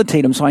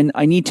rehabilitate him. So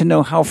I need to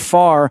know how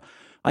far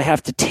I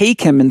have to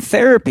take him in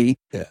therapy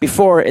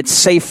before it's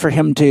safe for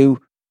him to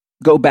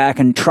go back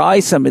and try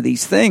some of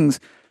these things.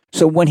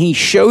 So when he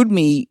showed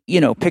me,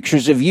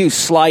 pictures of you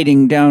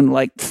sliding down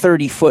like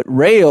 30-foot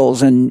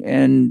rails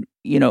and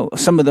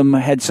some of them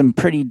had some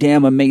pretty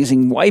damn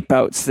amazing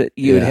wipeouts that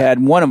you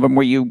had. One of them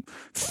where you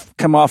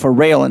come off a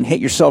rail and hit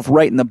yourself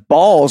right in the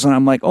balls. And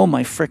I'm like, oh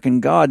my freaking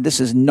God,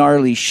 this is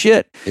gnarly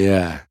shit.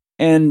 Yeah.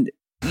 And,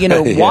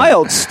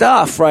 wild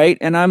stuff. Right.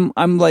 And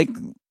I'm like,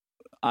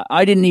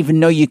 I didn't even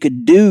know you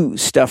could do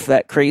stuff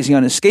that crazy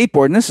on a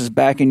skateboard. And this is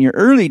back in your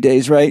early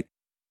days. Right.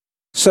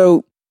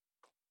 So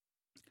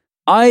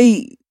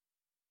I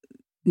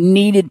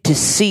needed to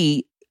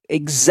see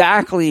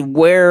exactly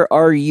where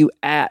are you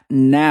at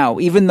now,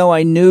 even though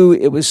I knew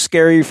it was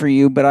scary for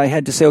you, but I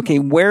had to say, okay,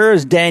 where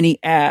is Danny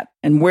at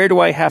and where do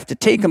I have to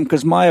take him?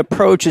 Because my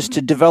approach is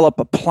to develop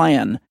a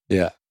plan.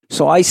 Yeah.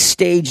 So I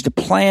staged a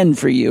plan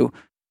for you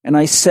and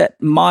I set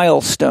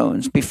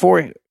milestones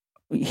before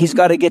he's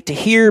got to get to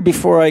here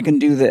before I can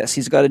do this.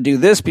 He's got to do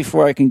this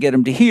before I can get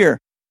him to here.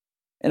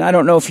 And I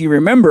don't know if you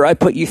remember, I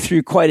put you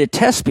through quite a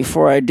test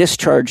before I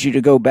discharged you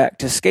to go back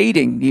to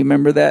skating. Do you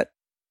remember that?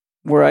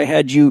 Where I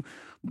had you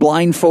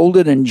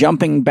blindfolded and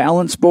jumping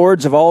balance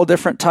boards of all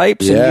different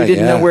types, and you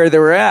didn't know where they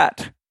were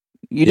at.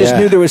 You just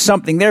knew there was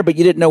something there, but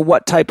you didn't know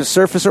what type of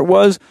surface it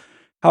was,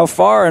 how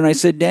far. And I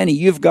said, Danny,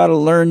 you've got to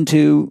learn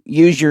to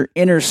use your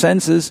inner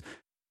senses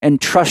and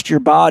trust your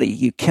body.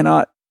 You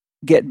cannot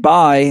get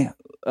by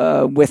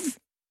with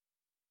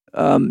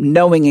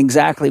knowing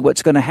exactly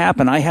what's going to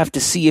happen. I have to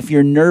see if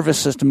your nervous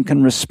system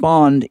can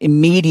respond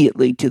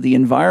immediately to the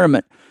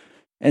environment.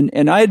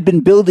 And I had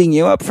been building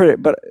you up for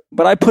it, but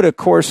I put a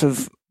course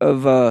of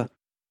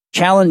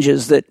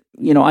challenges that,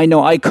 I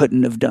know I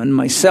couldn't have done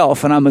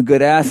myself, and I'm a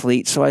good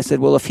athlete. So I said,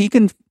 well, if he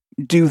can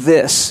do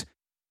this,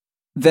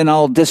 then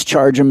I'll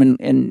discharge him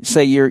and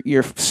say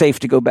you're safe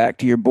to go back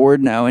to your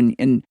board now.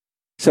 And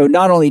so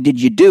not only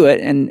did you do it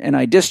and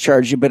I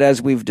discharged you, but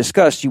as we've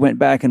discussed, you went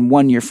back and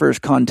won your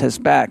first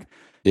contest back.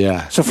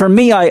 Yeah. So for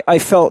me, I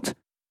felt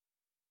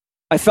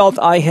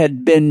I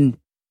had been,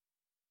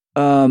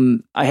 I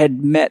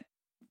had met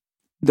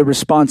the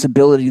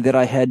responsibility that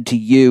I had to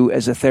you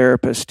as a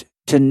therapist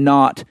to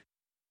not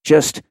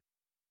just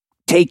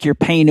take your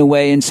pain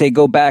away and say,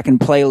 go back and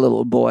play,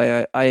 little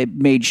boy. I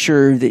made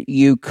sure that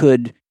you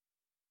could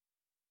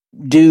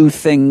do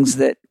things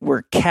that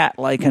were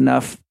cat-like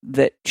enough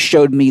that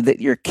showed me that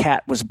your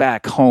cat was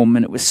back home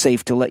and it was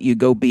safe to let you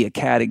go be a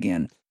cat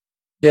again.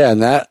 Yeah,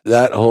 and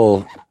that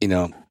whole,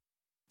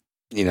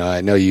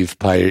 I know you've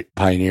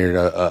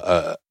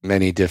pioneered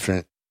many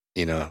different,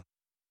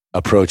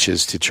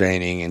 approaches to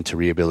training and to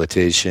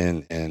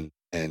rehabilitation and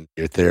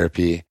your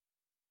therapy.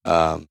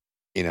 And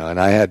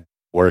I had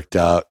worked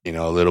out,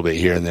 a little bit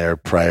here and there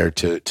prior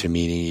to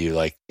meeting you,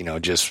 like,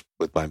 just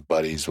with my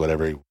buddies,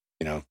 whatever,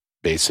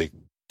 basic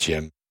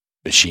gym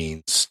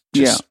machines,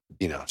 just,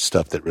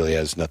 stuff that really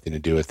has nothing to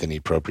do with any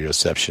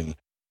proprioception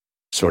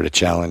sort of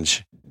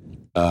challenge.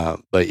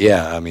 But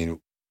yeah, I mean,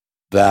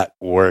 that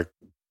work,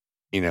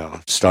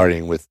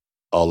 starting with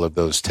all of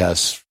those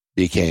tests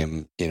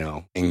became,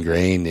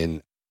 ingrained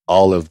in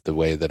all of the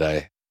way that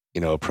I,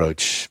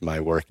 approach my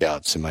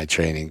workouts and my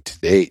training to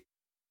date.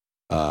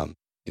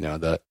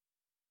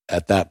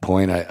 At that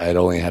point, I'd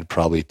only had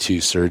probably 2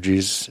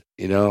 surgeries,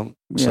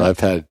 so I've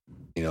had,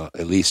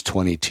 at least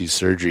 22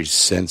 surgeries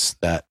since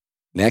that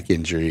neck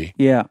injury.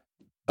 Yeah.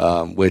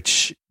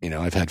 Which,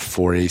 I've had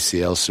 4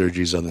 ACL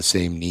surgeries on the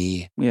same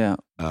knee. Yeah.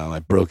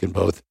 I've broken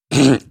both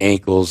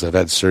ankles. I've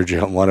had surgery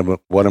on one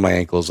of my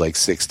ankles like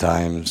 6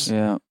 times.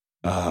 Yeah.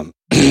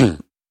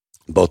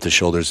 Both the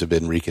shoulders have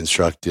been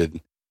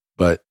reconstructed,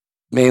 but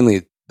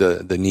mainly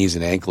the knees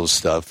and ankles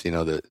stuff,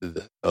 a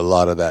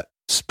lot of that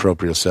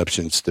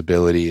proprioception,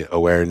 stability,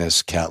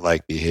 awareness,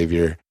 cat-like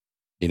behavior,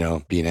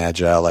 being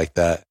agile like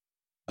that,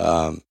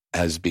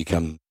 has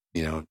become,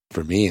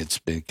 for me, it's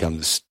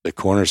become the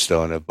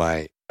cornerstone of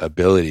my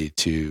ability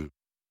to,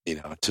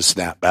 to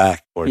snap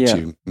back or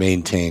to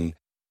maintain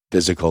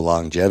physical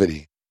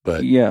longevity.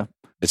 But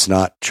it's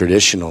not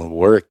traditional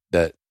work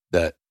that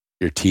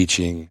you're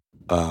teaching,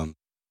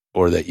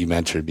 or that you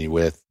mentored me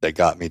with that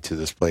got me to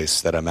this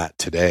place that I'm at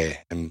today.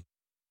 And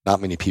not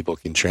many people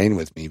can train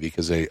with me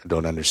because they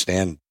don't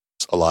understand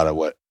a lot of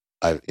what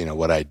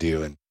I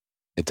do. And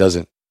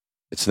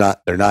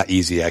they're not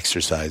easy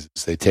exercises.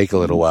 They take a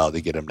little while to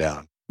get them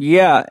down.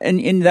 Yeah.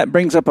 And that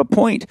brings up a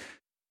point.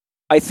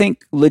 I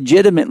think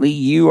legitimately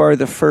you are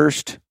the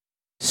first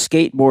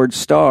skateboard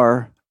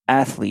star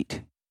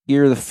athlete.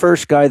 You're the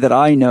first guy that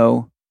I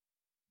know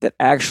that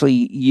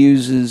actually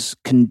uses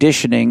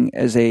conditioning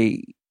as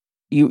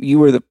you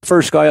were the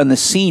first guy on the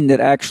scene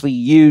that actually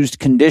used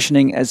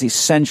conditioning as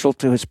essential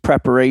to his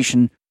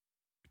preparation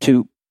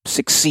to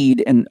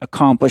succeed and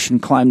accomplish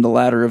and climb the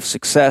ladder of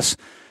success.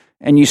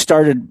 And you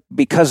started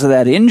because of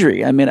that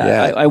injury. I mean,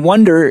 I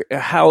wonder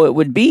how it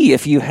would be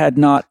if you had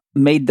not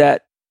made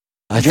that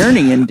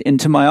journey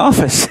into my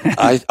office.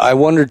 I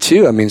wonder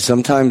too. I mean,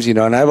 sometimes, and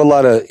I have a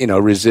lot of,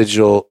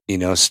 residual,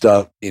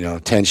 stuff,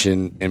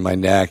 tension in my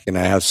neck. And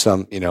I have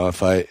some,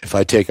 if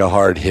I take a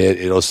hard hit,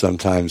 it'll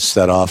sometimes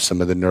set off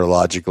some of the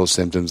neurological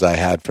symptoms I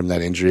had from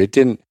that injury.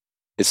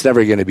 It's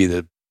never going to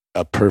be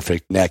a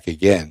perfect neck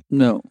again.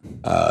 No.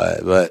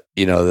 But,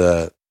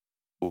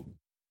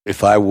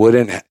 if I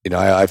wouldn't,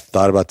 I've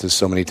thought about this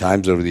so many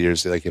times over the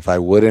years, like if I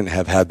wouldn't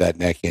have had that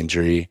neck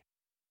injury,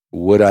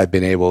 would I have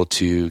been able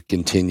to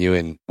continue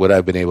and would I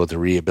have been able to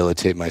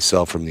rehabilitate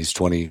myself from these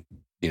 24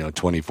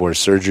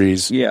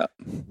 surgeries? Yeah.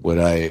 Would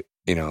I,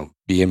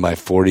 be in my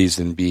 40s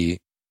and be,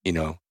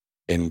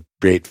 in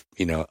great,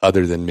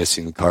 other than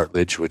missing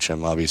cartilage, which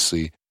I'm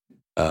obviously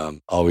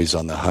always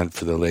on the hunt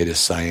for the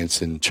latest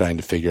science and trying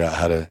to figure out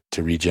how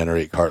to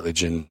regenerate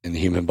cartilage in the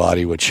human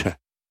body, which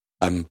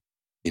I'm,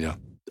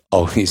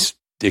 always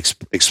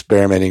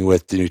experimenting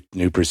with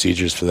new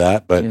procedures for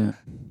that. But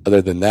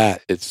other than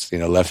that, it's,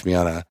 left me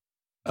on a,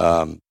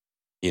 on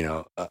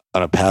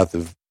a path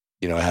of,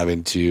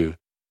 having to,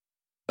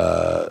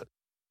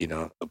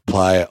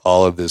 apply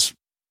all of this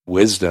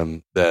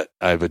wisdom that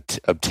I've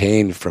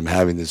obtained from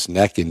having this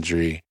neck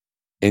injury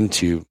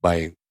into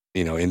my,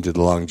 into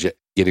the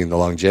getting the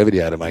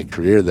longevity out of my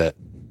career that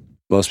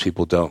most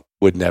people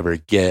would never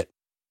get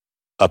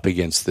up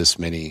against this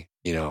many,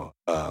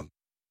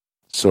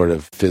 sort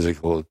of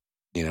physical,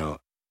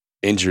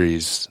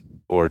 injuries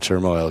or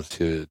turmoil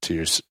to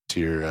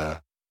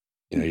your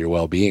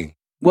well-being.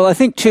 Well, I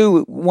think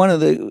too, one of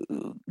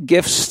the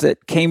gifts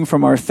that came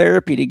from our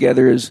therapy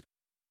together is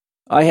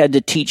I had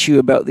to teach you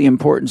about the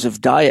importance of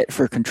diet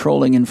for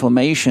controlling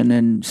inflammation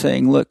and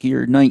saying, look,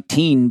 you're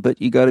 19,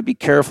 but you got to be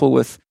careful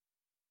with,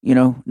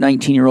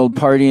 19-year-old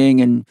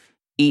partying and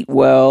eat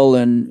well.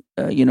 And,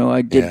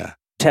 I did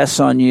tests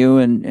on you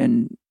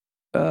and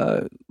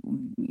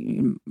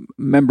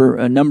remember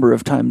a number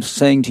of times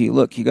saying to you,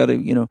 look, you got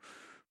to,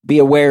 be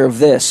aware of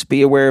this,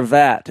 be aware of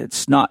that.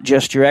 It's not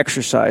just your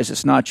exercise.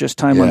 It's not just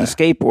time on the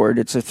skateboard.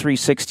 It's a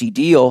 360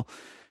 deal.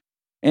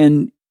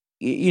 And,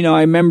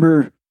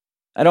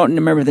 I don't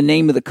remember the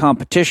name of the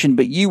competition,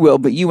 but you will.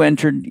 But you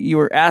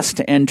were asked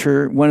to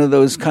enter one of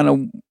those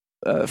kind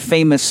of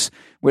famous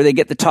where they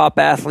get the top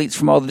athletes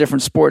from all the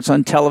different sports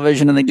on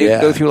television, and they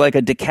go through like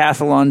a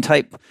decathlon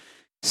type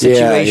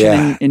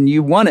situation, and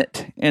you won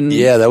it. And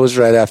that was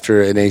right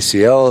after an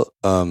ACL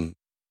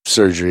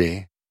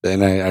surgery.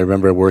 And I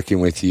remember working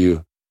with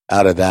you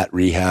out of that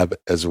rehab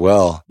as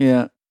well.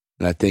 Yeah.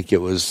 And I think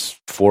it was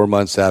 4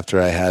 months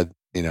after I had,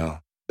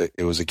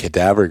 it was a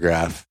cadaver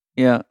graft.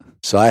 Yeah.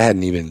 So I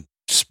hadn't even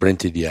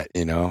sprinted yet,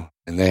 and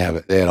they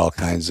had all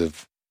kinds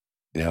of,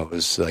 it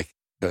was like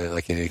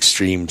an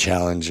extreme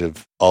challenge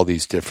of all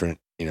these different,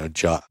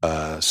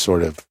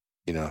 sort of,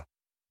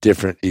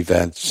 different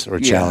events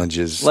or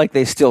challenges. Like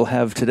they still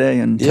have today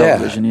in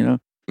television, I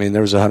mean,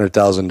 there was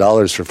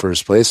 $100,000 for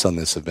first place on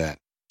this event.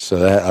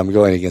 So I'm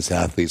going against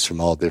athletes from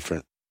all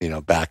different,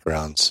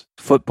 backgrounds.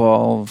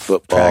 Football,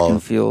 track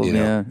and field,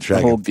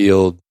 track and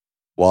field,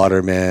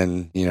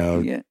 watermen,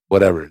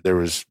 whatever. There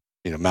was,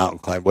 mountain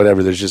climb,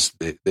 whatever. There's just,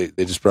 they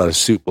just brought a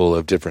soup bowl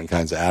of different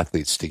kinds of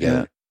athletes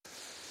together. Yeah.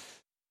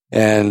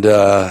 And,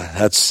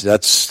 that's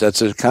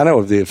kind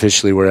of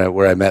officially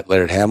where I met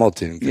Laird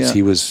Hamilton, because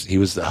he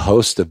was the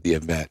host of the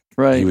event.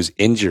 Right. He was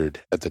injured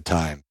at the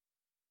time.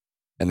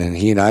 And then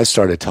he and I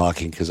started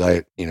talking because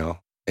right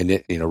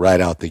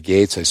out the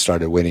gates, I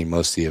started winning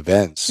most of the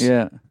events.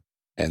 Yeah.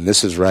 And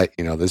this is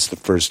this is the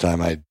first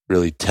time I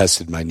really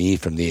tested my knee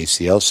from the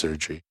ACL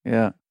surgery.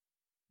 Yeah.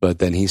 But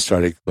then he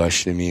started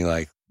questioning me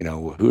like,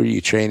 who are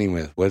you training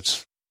with?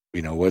 What's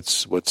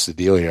the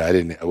deal here?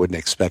 I wouldn't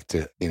expect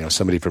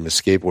somebody from a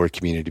skateboard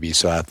community to be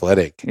so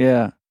athletic.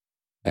 Yeah.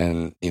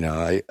 And,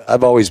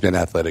 I've always been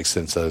athletic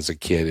since I was a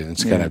kid, and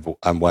it's kind of,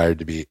 I'm wired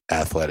to be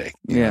athletic.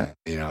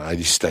 I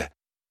used to,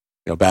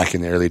 back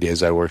in the early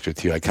days I worked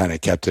with you, I kind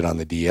of kept it on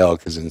the DL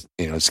because in,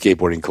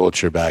 skateboarding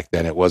culture back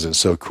then, it wasn't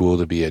so cool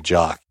to be a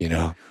jock,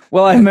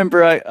 Well, I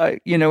remember I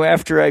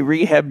after I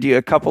rehabbed you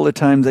a couple of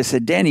times, I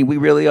said, Danny, we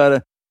really ought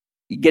to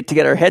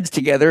get our heads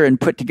together and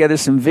put together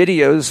some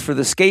videos for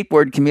the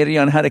skateboard community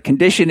on how to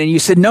condition. And you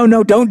said,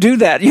 no, don't do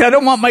that. I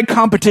don't want my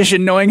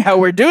competition knowing how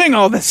we're doing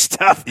all this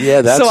stuff.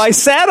 Yeah, so I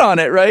sat on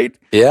it, right?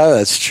 Yeah,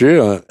 that's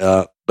true.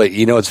 But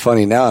it's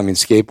funny now. I mean,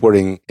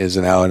 skateboarding is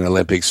now an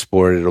Olympic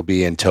sport. It'll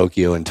be in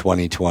Tokyo in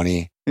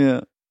 2020.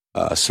 Yeah.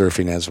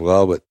 Surfing as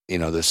well. But,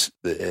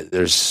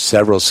 there's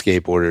several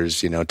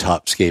skateboarders,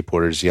 top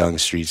skateboarders, young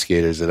street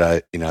skaters that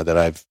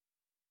I've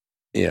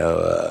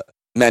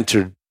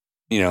mentored,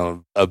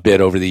 a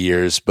bit over the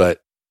years.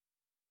 But,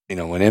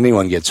 when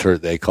anyone gets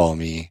hurt, they call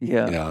me.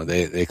 Yeah.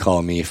 They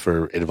call me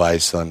for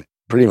advice on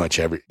pretty much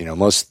every,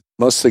 most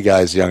of the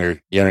guys, younger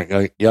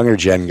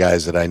gen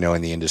guys that I know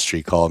in the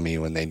industry call me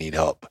when they need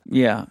help.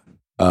 Yeah.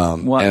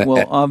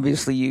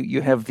 Obviously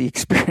you have the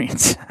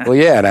experience. Well,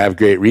 yeah, and I have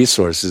great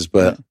resources,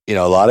 but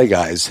a lot of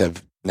guys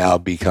have now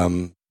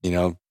become,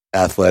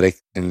 athletic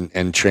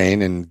and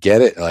train and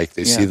get it. Like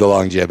they see the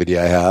longevity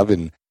I have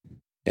and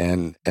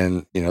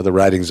the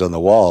writing's on the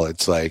wall.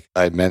 It's like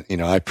I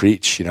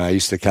preach, I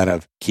used to kind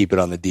of keep it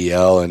on the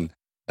DL, and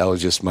that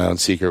was just my own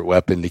secret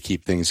weapon to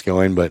keep things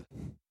going. But,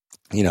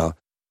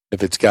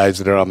 if it's guys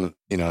that are on,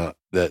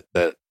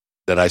 that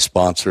I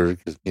sponsor,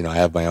 because, I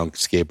have my own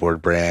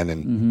skateboard brand,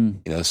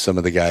 and, some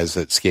of the guys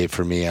that skate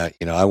for me, I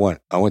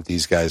want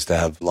these guys to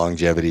have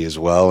longevity as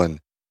well.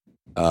 And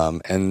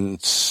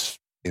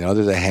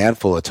there's a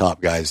handful of top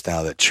guys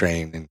now that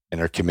train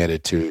and are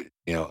committed to,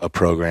 a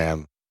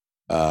program.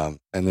 And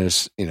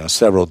there's,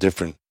 several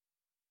different,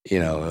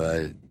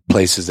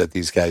 places that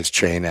these guys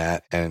train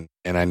at. And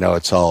I know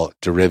it's all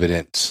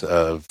derivatives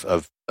of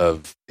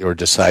or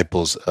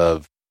disciples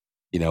of,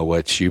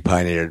 what you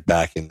pioneered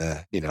back in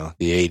the, the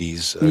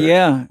 80s.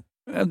 Yeah.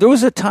 There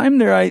was a time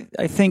there, I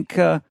think,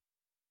 at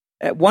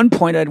one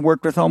point I'd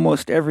worked with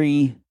almost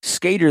every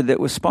skater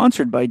that was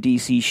sponsored by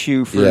DC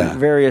Shoe for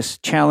various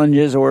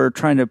challenges or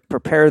trying to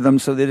prepare them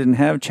so they didn't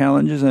have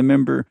challenges. I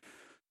remember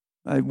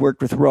I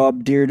worked with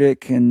Rob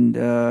Deerdick, and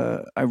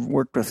I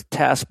worked with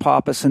Tass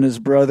Pappas and his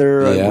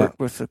brother. I worked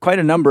with quite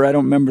a number. I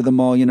don't remember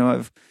them all.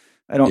 I'm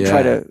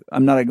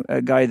not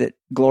a guy that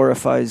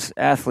glorifies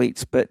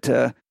athletes,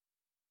 but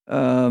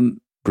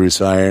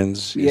Bruce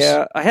Irons.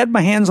 Yeah, I had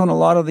my hands on a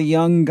lot of the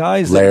young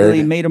guys that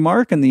really made a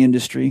mark in the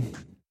industry.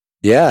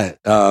 Yeah.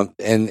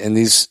 And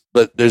these,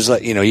 but there's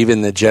like,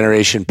 even the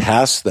generation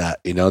past that,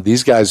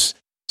 these guys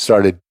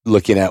started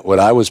looking at what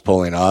I was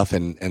pulling off,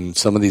 and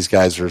some of these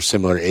guys are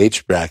similar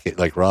age bracket,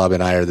 like Rob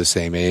and I are the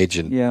same age.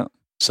 And yeah.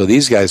 So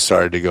these guys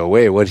started to go,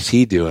 wait, what is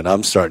he doing?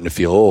 I'm starting to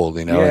feel old,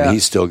 and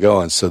he's still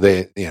going. So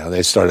they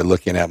started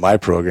looking at my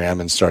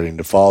program and starting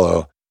to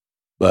follow.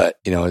 But,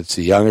 it's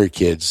the younger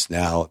kids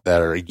now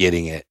that are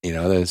getting it. The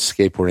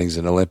skateboarding is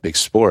an Olympic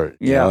sport,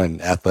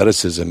 and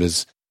athleticism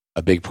is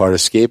a big part of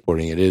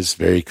skateboarding. It is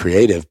very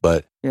creative,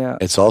 but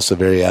it's also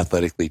very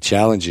athletically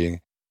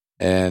challenging.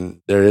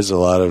 And there is a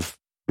lot of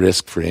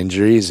risk for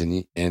injuries.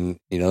 And the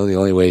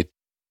only way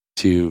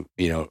to,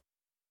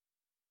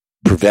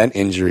 prevent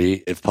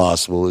injury, if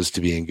possible, is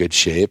to be in good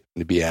shape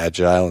and to be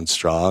agile and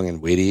strong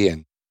and witty.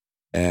 And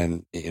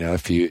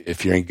if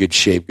you're in good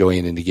shape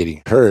going into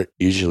getting hurt,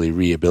 usually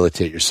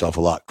rehabilitate yourself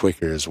a lot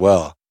quicker as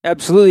well.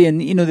 Absolutely. And,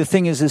 the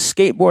thing is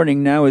skateboarding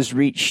now has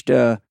reached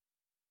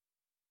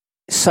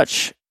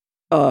such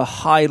a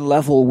high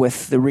level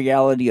with the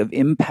reality of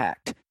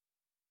impact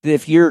that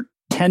if your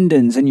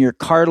tendons and your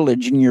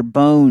cartilage and your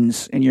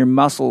bones and your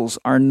muscles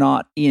are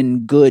not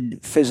in good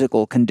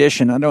physical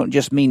condition, I don't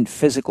just mean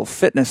physical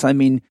fitness. I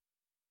mean,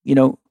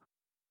 an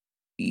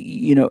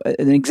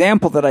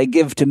example that I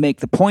give to make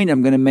the point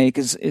I'm going to make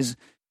is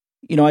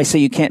I say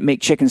you can't make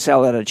chicken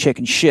salad out of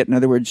chicken shit. In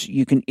other words,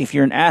 you can, if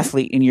you're an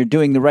athlete and you're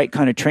doing the right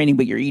kind of training,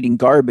 but you're eating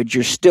garbage,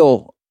 you're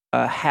still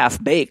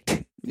half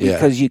baked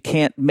because you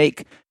can't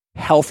make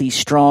healthy,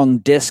 strong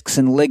discs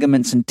and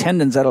ligaments and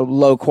tendons out of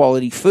low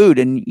quality food.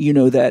 And you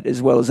know that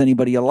as well as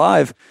anybody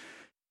alive.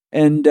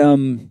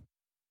 And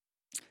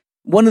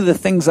one of the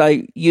things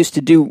I used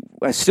to do,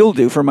 I still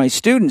do for my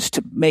students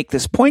to make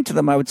this point to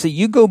them, I would say,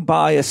 you go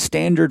buy a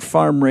standard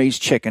farm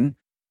raised chicken,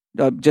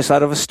 just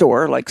out of a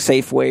store like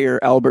Safeway or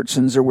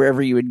Albertsons or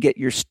wherever you would get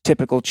your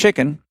typical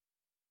chicken,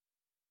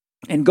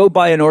 and go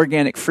buy an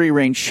organic free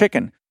range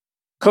chicken.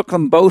 Cook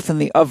them both in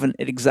the oven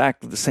at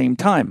exactly the same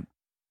time.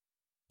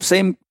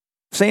 Same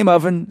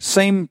oven,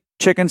 same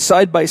chicken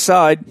side by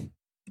side,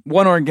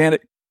 one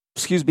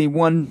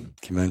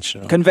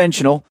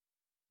conventional,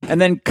 and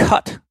then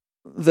cut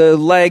the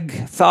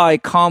leg thigh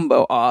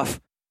combo off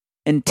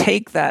and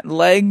take that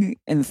leg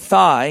and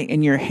thigh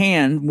in your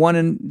hand,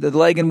 the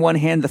leg in one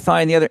hand, the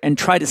thigh in the other, and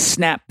try to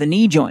snap the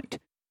knee joint.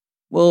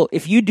 Well,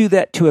 if you do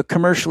that to a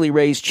commercially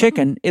raised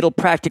chicken, it'll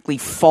practically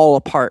fall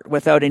apart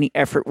without any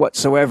effort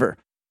whatsoever.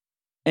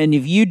 And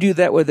if you do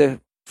that with a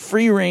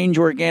free-range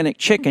organic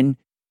chicken,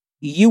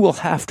 you will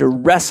have to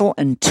wrestle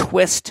and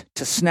twist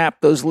to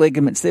snap those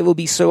ligaments. They will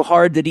be so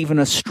hard that even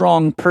a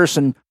strong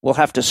person will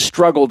have to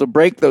struggle to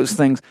break those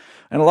things.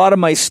 And a lot of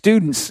my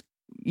students,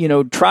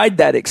 tried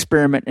that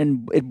experiment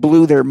and it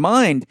blew their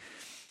mind.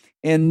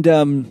 And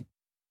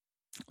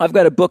I've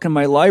got a book in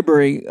my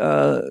library.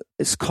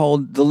 It's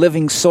called The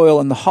Living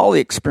Soil and the Holly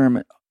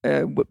Experiment,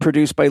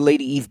 produced by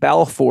Lady Eve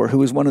Balfour, who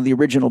was one of the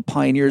original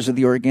pioneers of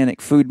the organic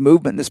food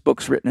movement. This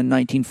book's written in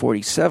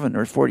 1947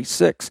 or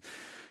 46.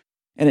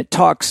 And it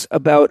talks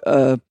about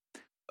a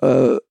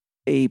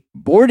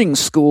boarding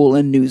school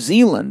in New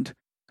Zealand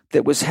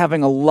that was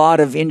having a lot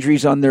of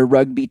injuries on their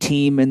rugby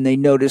team, and they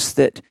noticed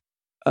that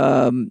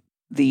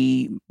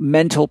the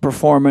mental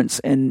performance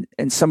and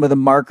some of the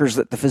markers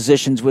that the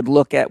physicians would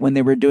look at when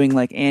they were doing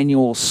like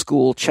annual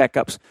school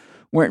checkups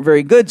weren't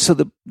very good. So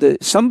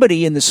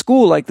somebody in the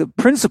school, like the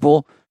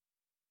principal,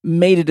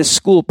 made it a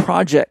school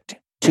project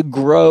to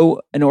grow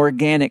an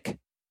organic.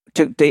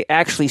 They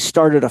actually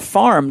started a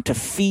farm to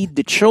feed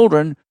the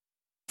children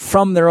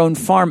from their own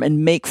farm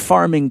and make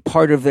farming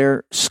part of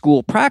their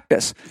school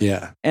practice.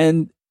 Yeah.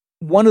 And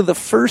one of the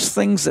first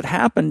things that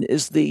happened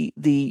is the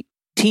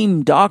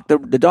team doctor,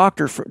 the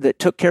doctor that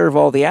took care of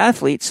all the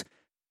athletes,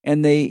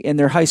 and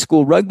their high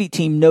school rugby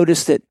team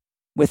noticed that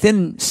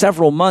within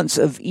several months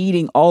of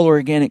eating all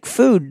organic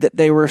food, that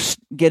they were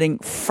getting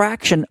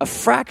a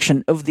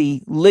fraction of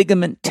the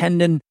ligament,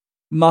 tendon,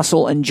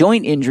 muscle, and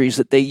joint injuries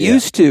that they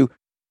used to.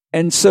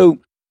 And so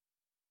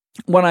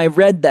when I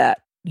read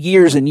that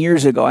years and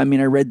years ago, I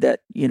read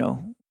that,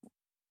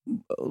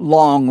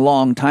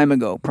 long time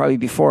ago, probably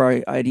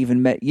before I'd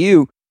even met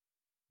you.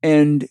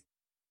 And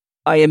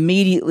I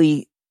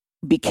immediately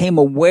became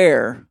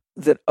aware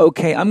that,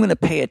 okay, I'm going to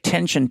pay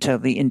attention to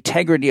the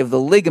integrity of the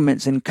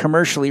ligaments in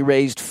commercially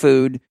raised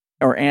food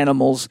or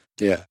animals.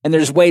 Yeah. And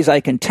there's ways I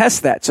can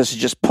test that, such as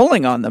just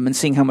pulling on them and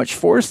seeing how much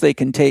force they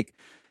can take.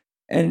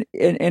 And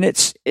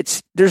it's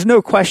there's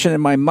no question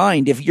in my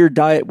mind, if your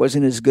diet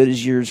wasn't as good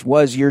as yours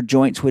was, your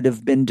joints would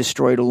have been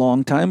destroyed a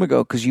long time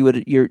ago, because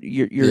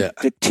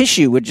the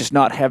tissue would just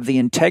not have the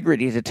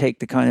integrity to take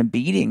the kind of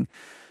beating.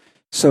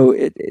 So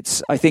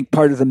it's I think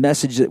part of the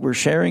message that we're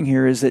sharing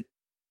here is that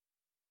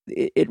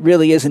it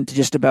really isn't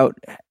just about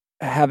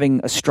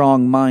having a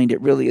strong mind. It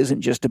really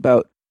isn't just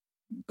about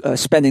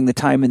spending the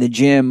time in the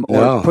gym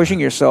or pushing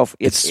yourself.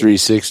 It's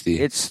 360.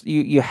 It's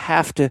you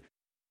have to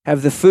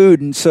have the food.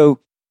 And so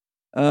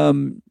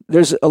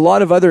there's a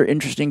lot of other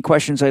interesting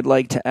questions I'd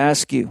like to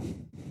ask you.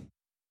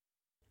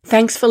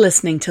 Thanks for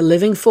listening to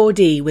Living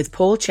 4D with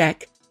Paul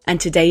Chek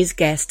and today's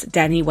guest,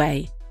 Danny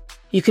Way.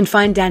 You can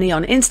find Danny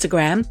on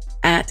Instagram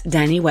at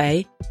Danny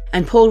Way,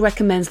 and Paul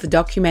recommends the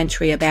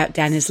documentary about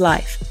Danny's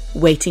life,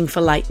 Waiting for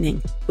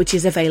Lightning, which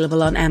is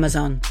available on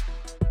Amazon.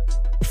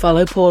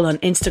 Follow Paul on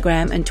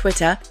Instagram and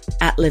Twitter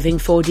at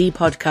Living4D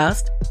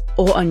Podcast,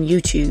 or on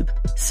YouTube,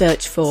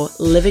 search for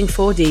Living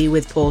 4D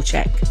with Paul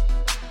Chek.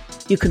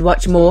 You can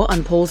watch more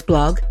on Paul's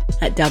blog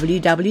at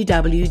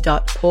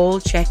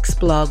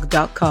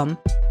www.paulcheksblog.com.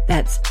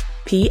 That's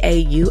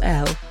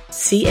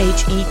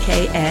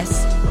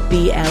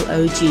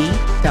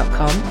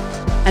PaulCheksblog.com,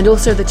 and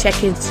also the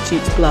Chek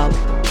Institute's blog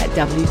at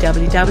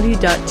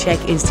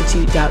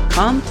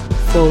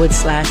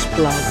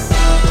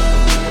www.chekinstitute.com/blog.